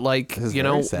sad, but like, is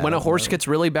very sad. when a horse Yeah. gets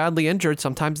really badly injured,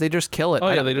 sometimes they just kill it. Oh, I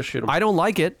yeah, don't- they just shoot 'em. I don't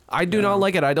like it. I do not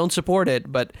like it. I don't support it.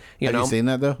 But Have you seen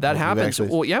that, though? That Like, you've happens. actually-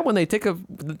 Well, yeah, when they take a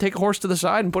horse to the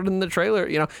side and put it in the trailer,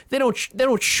 they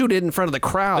don't shoot it in front of the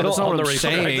crowd. They That's don't not on what the I'm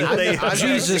racetrack. saying. They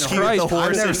Jesus execute Christ. the I've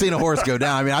horse. never seen a horse go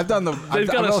down. I mean, I've done the. They've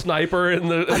got a sniper in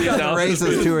the announcement races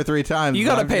booth. 2 or 3 times. You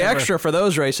got to I've pay never- extra for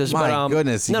those races. My but,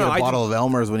 goodness, you no, get no, a bottle of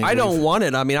Elmer's when you. I don't leave. want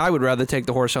it. I mean, I would rather take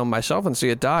the horse home myself and see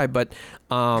it die. But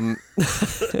I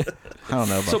don't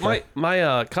know about So that.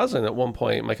 my cousin at one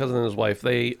point, my cousin and his wife,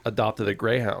 they adopted a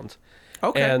greyhound.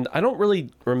 Okay. And I don't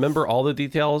really remember all the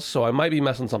details, so I might be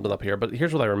messing something up here. But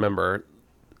here's what I remember,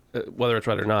 whether it's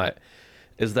right or not,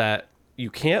 is that you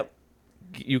can't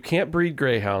breed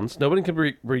greyhounds. Nobody can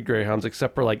breed greyhounds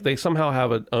except for like they somehow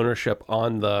have an ownership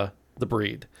on the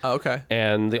breed. Oh, okay.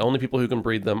 And the only people who can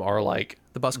breed them are like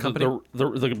The bus company?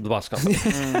 the bus company,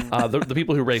 the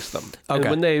people who race them. Okay. And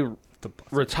when they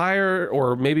retire,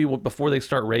 or maybe before they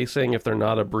start racing, if they're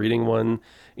not a breeding one,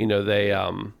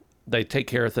 they take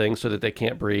care of things so that they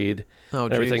can't breed Oh,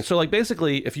 and everything. geez. So like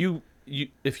basically, if you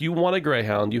want a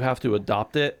greyhound, you have to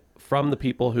adopt it from the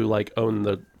people who like own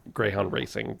the Greyhound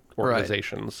racing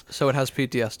organizations. So it has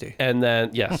PTSD. And then,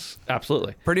 yes,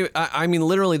 absolutely. I mean,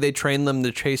 literally, they train them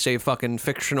to chase a fucking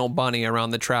fictional bunny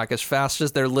around the track as fast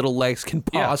as their little legs can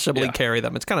possibly yeah. carry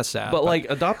them. It's kind of sad. But like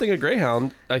adopting a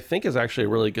greyhound, I think is actually a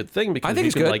really good thing because think you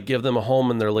it's can good. like give them a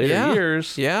home in their later Yeah.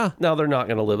 years. Yeah. Now they're not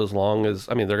going to live as long as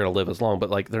they're going to live as long, but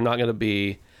like they're not going to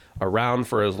be around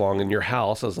for as long in your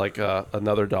house as like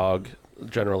another dog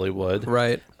generally would.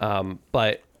 right.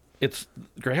 But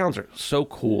greyhounds are so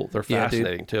cool. They're Yeah, dude.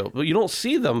 fascinating too. But you don't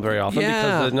see them very often Yeah.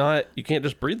 because they're not. You can't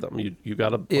just breed them. You got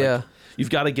to. Yeah.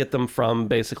 You've got to get them from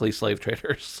basically slave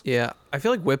traders. Yeah. I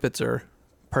feel like whippets are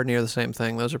pretty near the same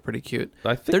thing. Those are pretty cute.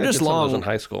 I think They're I just did some of those long. in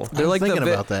high school. They're like Thinking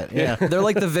the about that. Yeah. They're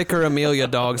like the Vicar Amelia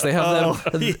dogs. They have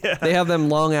them. They have them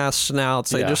long ass snouts.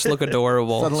 They Yeah. just look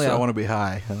adorable. Suddenly, So, I want to be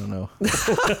high. I don't know.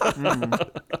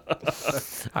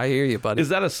 I hear you, buddy. Is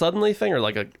that a suddenly thing or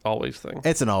like a always thing?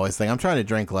 It's an always thing. I'm trying to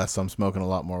drink less, so I'm smoking a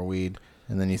lot more weed.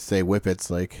 And then you say whippets,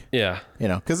 like, Yeah.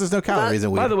 because there's no calories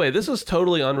in weed. By the way, this is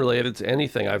totally unrelated to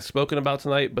anything I've spoken about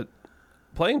tonight, but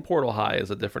playing Portal High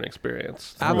is a different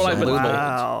experience. From what I've been Absolutely. told.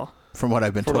 Wow. From what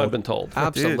I've been From told. what I've been told.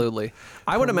 Absolutely.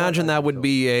 I would imagine that would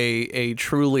be a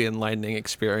truly enlightening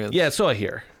experience. Yeah, so I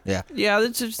hear. Yeah. Yeah,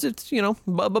 it's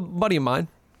buddy of mine.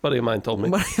 Buddy of mine told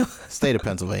me. State of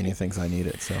Pennsylvania thinks I need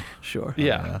it, so, Sure.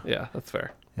 Yeah, that's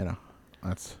fair.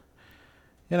 that's,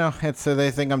 it's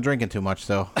they think I'm drinking too much,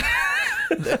 so.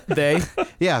 They?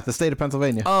 Yeah, the state of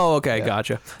Pennsylvania. Oh, okay,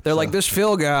 gotcha. They're like, this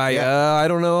Phil guy, Yeah. I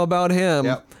don't know about him.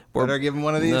 Yep. Better give him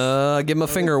one of these. Give him a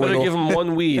finger Better wiggle. give him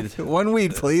one weed. One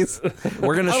weed, please.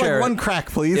 We're going to I share like one it. crack,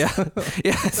 please. Yeah.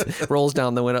 Yes. Rolls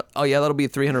down the window. Oh, yeah, that'll be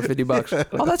 $350.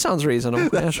 Oh, that sounds reasonable.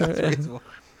 Yeah, sure. Yeah.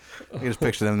 I can just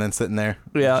picture them then sitting there,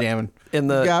 Yeah. jamming. In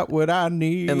the Got what I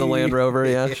need. in the Land Rover.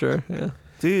 Yeah, sure. Yeah.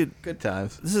 Dude, Good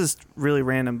times. this is really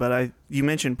random, but you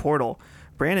mentioned Portal.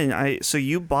 Brandon, so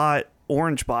you bought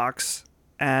Orange Box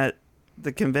at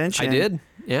the convention. I did.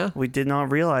 Yeah. We did not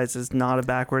realize it's not a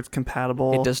backwards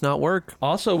compatible. It does not work.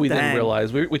 Also, we didn't Dang.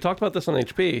 realize, we talked about this on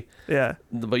HP, Yeah.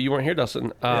 but you weren't here,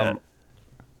 Dustin. Yeah.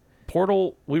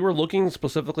 Portal, we were looking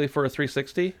specifically for a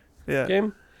 360 Yeah.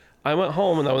 game. I went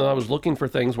home and I was looking for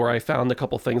things where I found a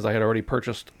couple things I had already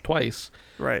purchased twice,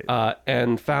 Right.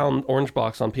 and found Orange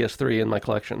Box on PS3 in my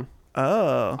collection.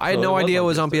 Oh. I had So no it was idea it on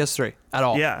was on PS3 at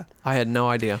all. Yeah. I had no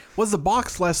idea. Was the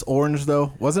box less orange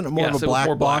though? Wasn't it more Yes, of a it was black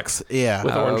more black. box? Yeah.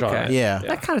 With orange on okay. it. Yeah.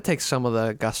 That kind of takes some of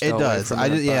the gusto. It away does. from I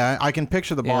it, but I can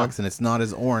picture the Yeah. box, and it's not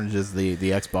as orange as the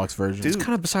Xbox version. Dude. It's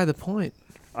kind of beside the point.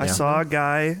 I Yeah. saw a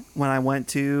guy when I went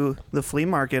to the flea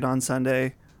market on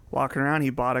Sunday walking around. He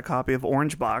bought a copy of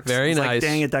Orange Box. Very It's nice. Like,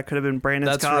 dang it, that could have been Brandon's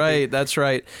That's copy. right. That's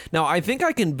right. Now, I think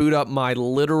I can boot up my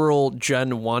literal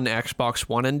Gen 1 Xbox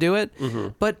One and do it,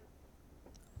 but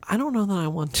I don't know that I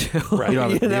want to. Right. You don't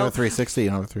have, You do you have know? a 360? You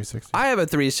don't have a 360? I have a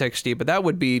 360, but that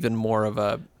would be even more of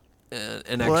a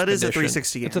an Well, that is a expedition.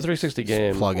 360 game. It's a 360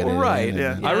 game. Plug it in. Right. and-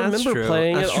 Yeah. I that's remember true.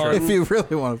 playing That's it true. on. If you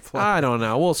really want to play. I don't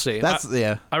know. We'll see. That's,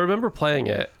 yeah. I remember playing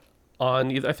it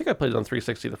on. I think I played it on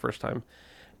 360 the first time,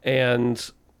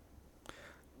 and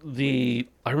I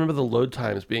remember the load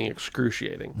times being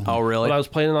excruciating. Oh, really? When I was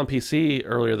playing it on PC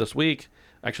earlier this week,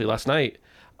 actually last night,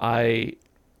 I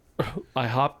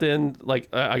hopped in, like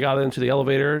I got into the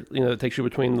elevator, that takes you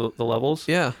between the levels.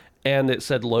 Yeah. And it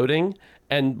said loading,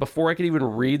 and before I could even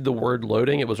read the word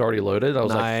loading, it was already loaded. I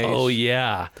was Nice. like, oh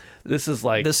yeah, this is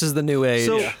like This is the new age.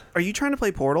 So, are you trying to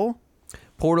play Portal?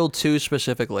 Portal 2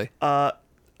 specifically.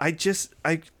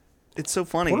 It's so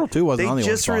funny. Portal 2 wasn't they on the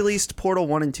just Orange Box. released Portal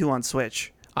 1 and 2 on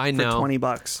Switch. I know. For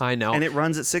 $20. I know. And it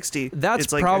runs at 60. That's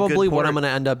It's like a probably good what port. I'm going to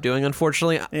end up doing,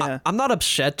 unfortunately. Yeah. I'm not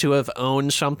upset to have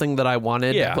owned something that I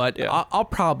wanted, Yeah, but yeah. I'll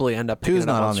probably end up picking Two's it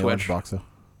up not on on the Orange Switch. box, though.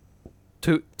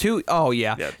 Two, oh,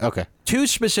 yeah. Yeah. Okay. 2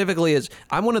 specifically is,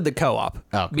 I wanted the co-op.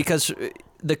 Oh, okay. Because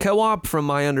the co-op, from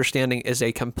my understanding, is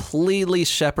a completely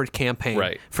separate campaign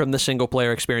Right. from the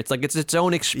single-player experience. Like, it's its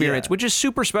own experience, Yeah. which is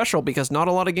super special because not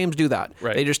a lot of games do that.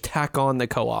 Right. They just tack on the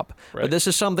co-op. Right. But this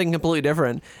is something completely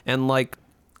different. And, like,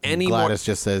 any more... Gladys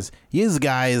just says, "Use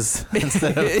guys,"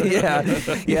 instead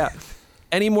of yeah.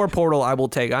 Any more Portal, I will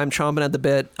take. I'm chomping at the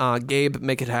bit. Gabe,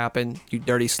 make it happen, you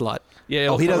dirty slut. yeah.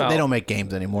 Oh, It'll come out, they don't make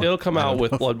games anymore. It'll come I out don't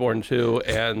with know. Bloodborne 2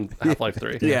 and Half-Life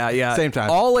 3. Yeah. Same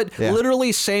time. All it, Yeah.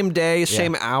 literally same day,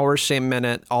 same hour, same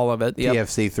minute, all of it. Yep.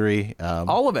 TFC 3.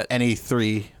 All of it. Any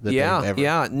 3 that Yeah, they've ever.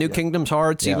 yeah. New Kingdom's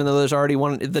Hearts, Yeah. even though there's already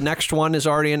one. The next one is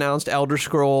already announced. Elder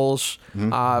Scrolls,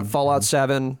 Fallout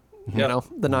 7. You Yep. know,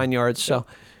 the 9 yards. So,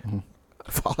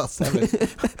 Fallout 7.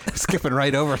 Skipping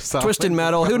right over something. Twisted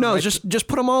Metal. Who knows? Just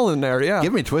put them all in there. Yeah.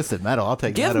 Give me Twisted Metal. I'll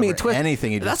take Give that me over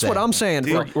anything you just That's said. what I'm saying.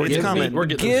 Dude, We're it's getting coming. we're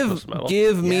getting this Twisted Metal.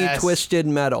 Give me Yes. Twisted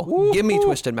Metal. Give me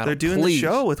Twisted Metal. They're doing please. the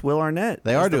show with Will Arnett.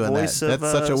 They as are the doing that. voice That's of,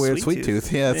 such a weird Sweet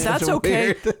Tooth. Yeah, it's That's such a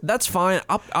okay. weird- That's fine.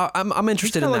 I'm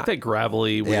interested Kind in of that. like that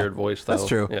gravelly, weird voice, though. That's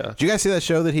true. Yeah. Did you guys see that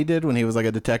show that he did when he was like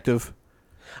a detective?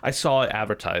 I saw it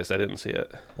advertised. I didn't see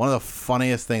it. One of the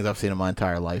funniest things I've seen in my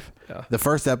entire life. Yeah. The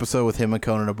first episode with him and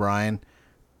Conan O'Brien,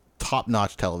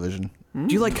 top-notch television.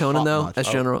 Do you like Conan though? Top-notch. As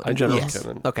general, I in do general. like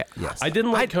Conan. Okay. Yes. I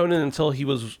didn't like Conan until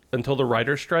the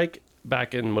writer's strike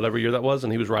back in whatever year that was,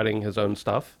 and he was writing his own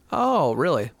stuff. Oh,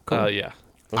 really? Cool. Yeah.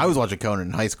 I was watching Conan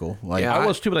in high school. Like, Yeah. I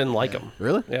was too, but I didn't like him.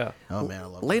 Really? Yeah. Oh man, I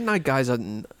love Late night guys, I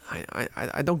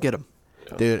don't get them.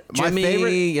 it. Dude, my Jimmy,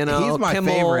 favorite. you know, he's my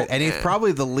Kimmel, favorite, and he's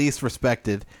probably the least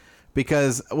respected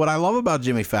because what I love about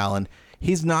Jimmy Fallon,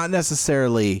 he's not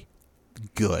necessarily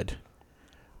good,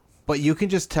 but you can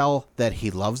just tell that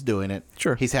he loves doing it.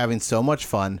 Sure. He's having so much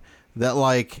fun that,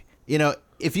 like, you know,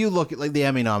 if you look at, like, the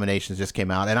Emmy nominations just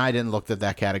came out, and I didn't look at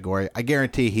that category, I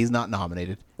guarantee he's not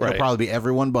nominated. It'll Right. probably be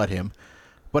everyone but him.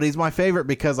 But he's my favorite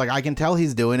because, like, I can tell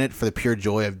he's doing it for the pure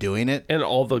joy of doing it. And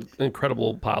all the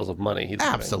incredible piles of money he's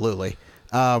getting. Absolutely.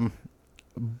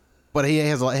 But he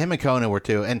has him and Conan were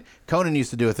too, and Conan used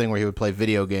to do a thing where he would play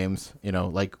video games, you know,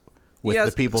 like with Yeah,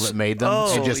 the people that made them,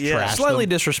 oh, and just yeah. trash Slightly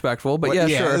them. disrespectful, but Well,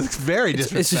 yeah, sure. it's very It's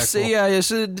disrespectful. just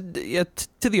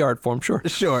to the art form, sure.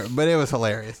 Sure, but it was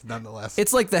hilarious nonetheless.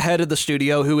 It's like the head of the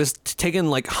studio who is taking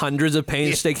like hundreds of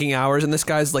painstaking hours, and this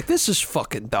guy's like, "This is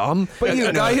fucking dumb." But you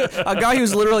a guy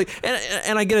who's literally,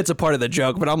 and I get it's a part of the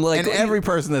joke, but I'm like, and every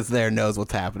person that's there knows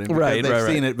what's happening. Because Right, they've right,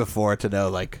 seen right. it before to know,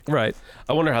 like, right.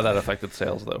 I wonder how that affected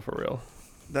sales, though, for real.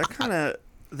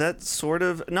 That sort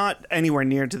of, not anywhere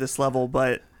near to this level,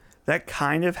 but that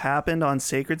kind of happened on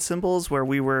Sacred Symbols where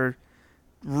we were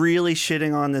really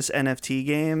shitting on this NFT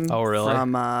game. Oh, really?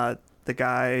 From the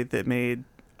guy that made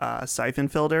Siphon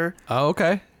Filter. Oh,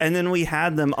 okay. And then we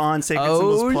had them on Sacred Oh,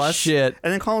 Symbols Plus. shit.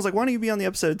 And then Colin was like, why don't you be on the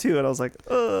episode too? And I was like, Which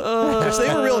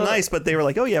they were real nice, but they were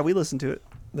like, oh yeah, we listened to it.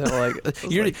 They're like,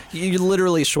 you're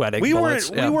literally sweating. We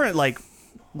bullets. weren't like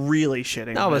really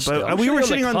shitting No, on but it, still. but we were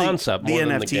Shitting shitting on the on concept the more than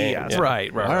the NFT game, aspect. yeah.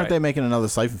 Right. why aren't they making another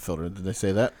Siphon Filter? Did they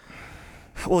say that?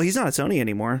 Well, he's not at Sony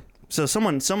anymore, so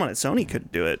someone at Sony could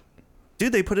do it.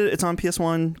 Dude, they put it. It's on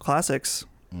PS1 Classics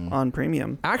on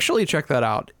Premium. Actually, check that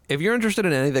out. If you're interested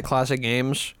in any of the classic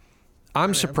games,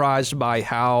 I'm surprised by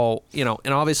how, you know,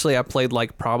 and obviously I played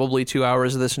like probably 2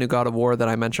 hours of this new God of War that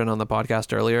I mentioned on the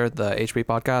podcast earlier, the HP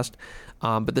podcast.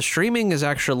 But the streaming is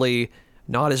actually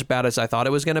not as bad as I thought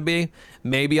it was going to be.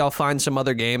 Maybe I'll find some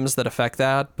other games that affect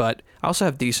that, but I also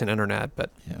have decent internet,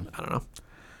 but I don't know.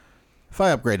 If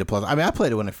I upgrade to Plus, I mean, I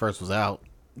played it when it first was out.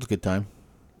 It was a good time.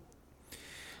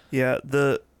 Yeah,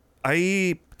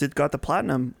 I got the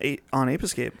platinum on Ape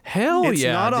Escape. Hell It's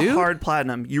yeah, not a dude. hard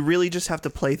platinum. You really just have to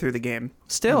play through the game.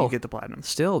 Still. and you get the platinum.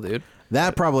 Still, dude.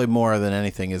 That probably more than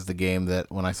anything is the game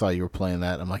that when I saw you were playing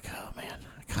that, I'm like, oh man,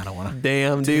 I kind of want to.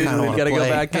 Damn, dude. I We want got to to go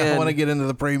back I in. want to get into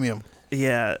the premium.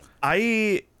 Yeah,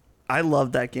 I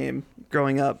loved that game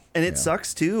growing up, and it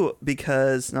sucks too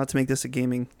because not to make this a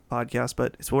gaming podcast,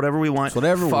 but it's whatever we want. It's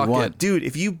whatever Fuck we it. want. Dude,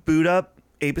 if you boot up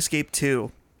Ape Escape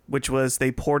 2, which was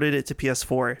they ported it to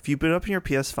PS4, if you boot up in your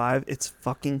PS5, it's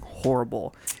fucking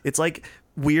horrible. It's like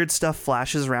weird stuff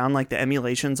flashes around, like the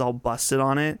emulation's all busted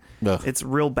on it. Ugh. It's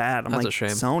real bad. I'm That's like, a shame.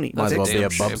 Sony, Might as well fix be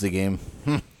it. a Damn Bubsy game.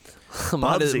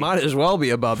 might as well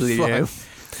be a Bubsy game.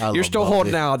 I You're love still Bubsy.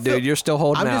 holding out, dude. You're still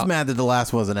holding I'm out. just mad that the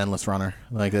last was an endless runner.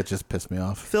 Like that just pissed me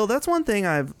off. Phil, that's one thing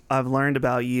I've learned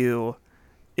about you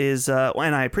is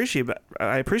and I appreciate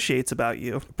about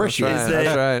you. Appreciate That's is right. that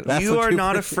That's right. That's you what are you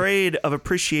not appreciate. afraid of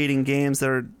appreciating games that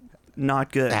are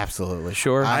not good. Absolutely.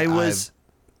 Sure. I was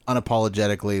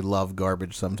unapologetically love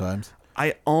garbage sometimes.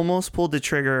 I almost pulled the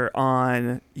trigger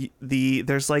on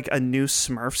there's like a new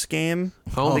Smurfs game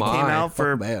Oh that my. came out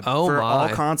for Oh, man. Oh for all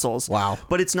my. consoles. Wow.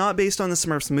 But it's not based on the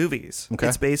Smurfs movies. Okay.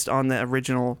 It's based on the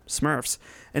original Smurfs.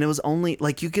 And it was only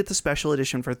like you get the special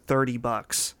edition for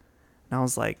 $30. And I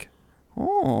was like,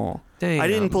 "Oh." Damn, I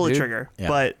didn't pull the dude. trigger, Yeah.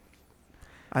 but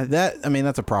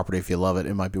That's a property. If you love it,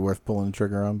 it might be worth pulling the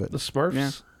trigger on. But The Smurfs?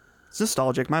 Yeah. it's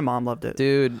nostalgic. My mom loved it.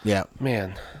 Dude. yeah,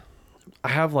 Man, I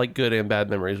have like good and bad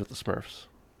memories with the Smurfs.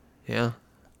 Yeah.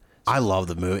 I love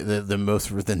the movie.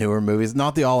 The newer movies,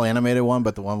 not the all animated one,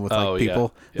 but the one with like Oh, yeah.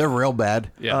 people. Yeah. They're real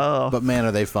bad. Yeah. Oh, But man,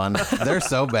 are they fun? They're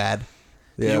so bad.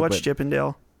 did Yeah, you watch but-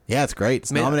 Chippendale? Yeah, it's great.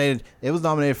 It's Man. nominated. It was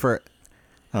nominated for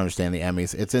I don't understand the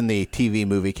Emmys. It's in the TV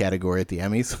movie category at the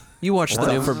Emmys. You watched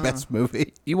the new for best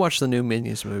movie. You watched the new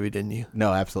Minions movie, didn't you?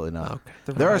 No, absolutely not. Okay.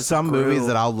 There are Rise some of Gru. movies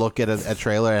that I'll look at a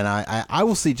trailer and I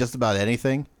will see just about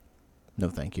anything. No,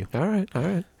 thank you. All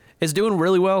right. It's doing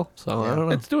really well, so I don't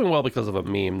know. It's doing well because of a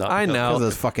meme, not I because- know. Because of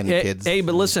those fucking kids. Hey,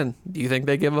 but listen, do you think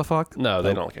they give a fuck? No,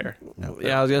 they don't care.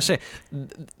 Yeah, I was gonna say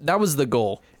that was the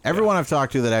goal. Everyone I've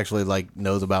talked to that actually like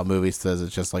knows about movies says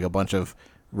it's just like a bunch of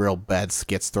real bad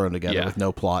skits thrown together Yeah. with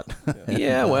no plot.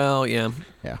 Yeah, well, yeah.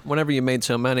 Yeah. Whenever you made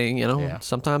so many, Yeah.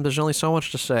 sometimes there's only so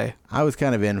much to say. I was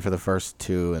kind of in for the first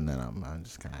two, and then I'm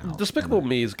just kind of out. Despicable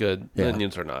Me is good. Yeah.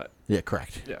 Minions are not. Yeah,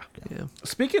 correct. Yeah. Yeah,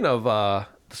 Speaking of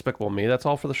Despicable Me, that's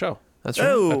all for the show. that's right.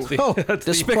 Oh, That's the, Oh, that's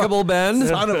the- Despicable Ben.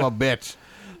 son of a bitch.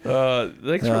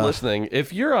 thanks for listening.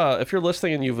 If you're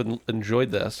listening and you've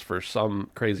enjoyed this for some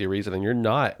crazy reason and you're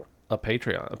not a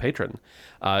patron,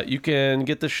 you can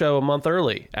get the show a month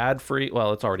early, ad free.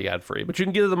 Well, it's already ad free, but you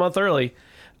can get it a month early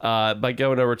by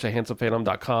going over to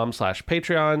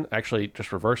handsomephantom.com/Patreon. Actually,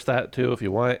 just reverse that too if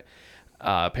you want.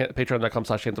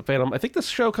 Patreon.com/handsomephantom. I think this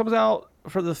show comes out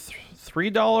for the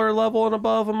 $3 level and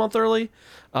above a month early.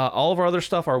 All of our other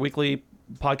stuff, our weekly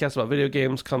podcast about video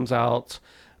games, comes out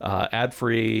ad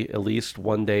free at least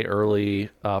 1 day early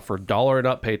for $1 and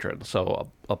up patrons. So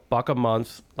a buck a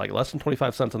month, like less than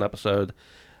 25 cents an episode.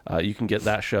 You can get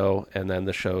that show, and then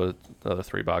the show another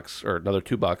 $3 or another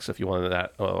 $2 if you wanted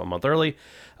that a month early.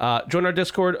 Join our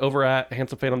Discord over at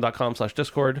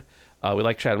handsomephantom.com/Discord. We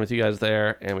like chatting with you guys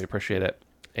there, and we appreciate it.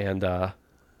 And I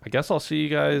guess I'll see you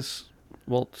guys.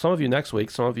 Well, some of you next week,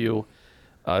 some of you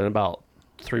in about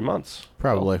 3 months.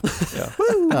 Probably. Yeah,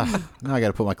 Now I got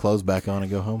to put my clothes back on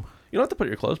and go home. you don't have to put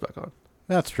your clothes back on.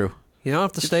 That's true. You don't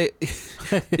have to stay.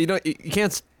 You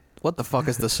can't. What the fuck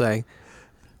is the saying?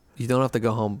 You don't have to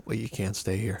go home, but you can't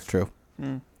stay here. It's true.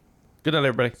 Good night,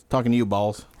 everybody. Talking to you,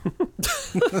 balls.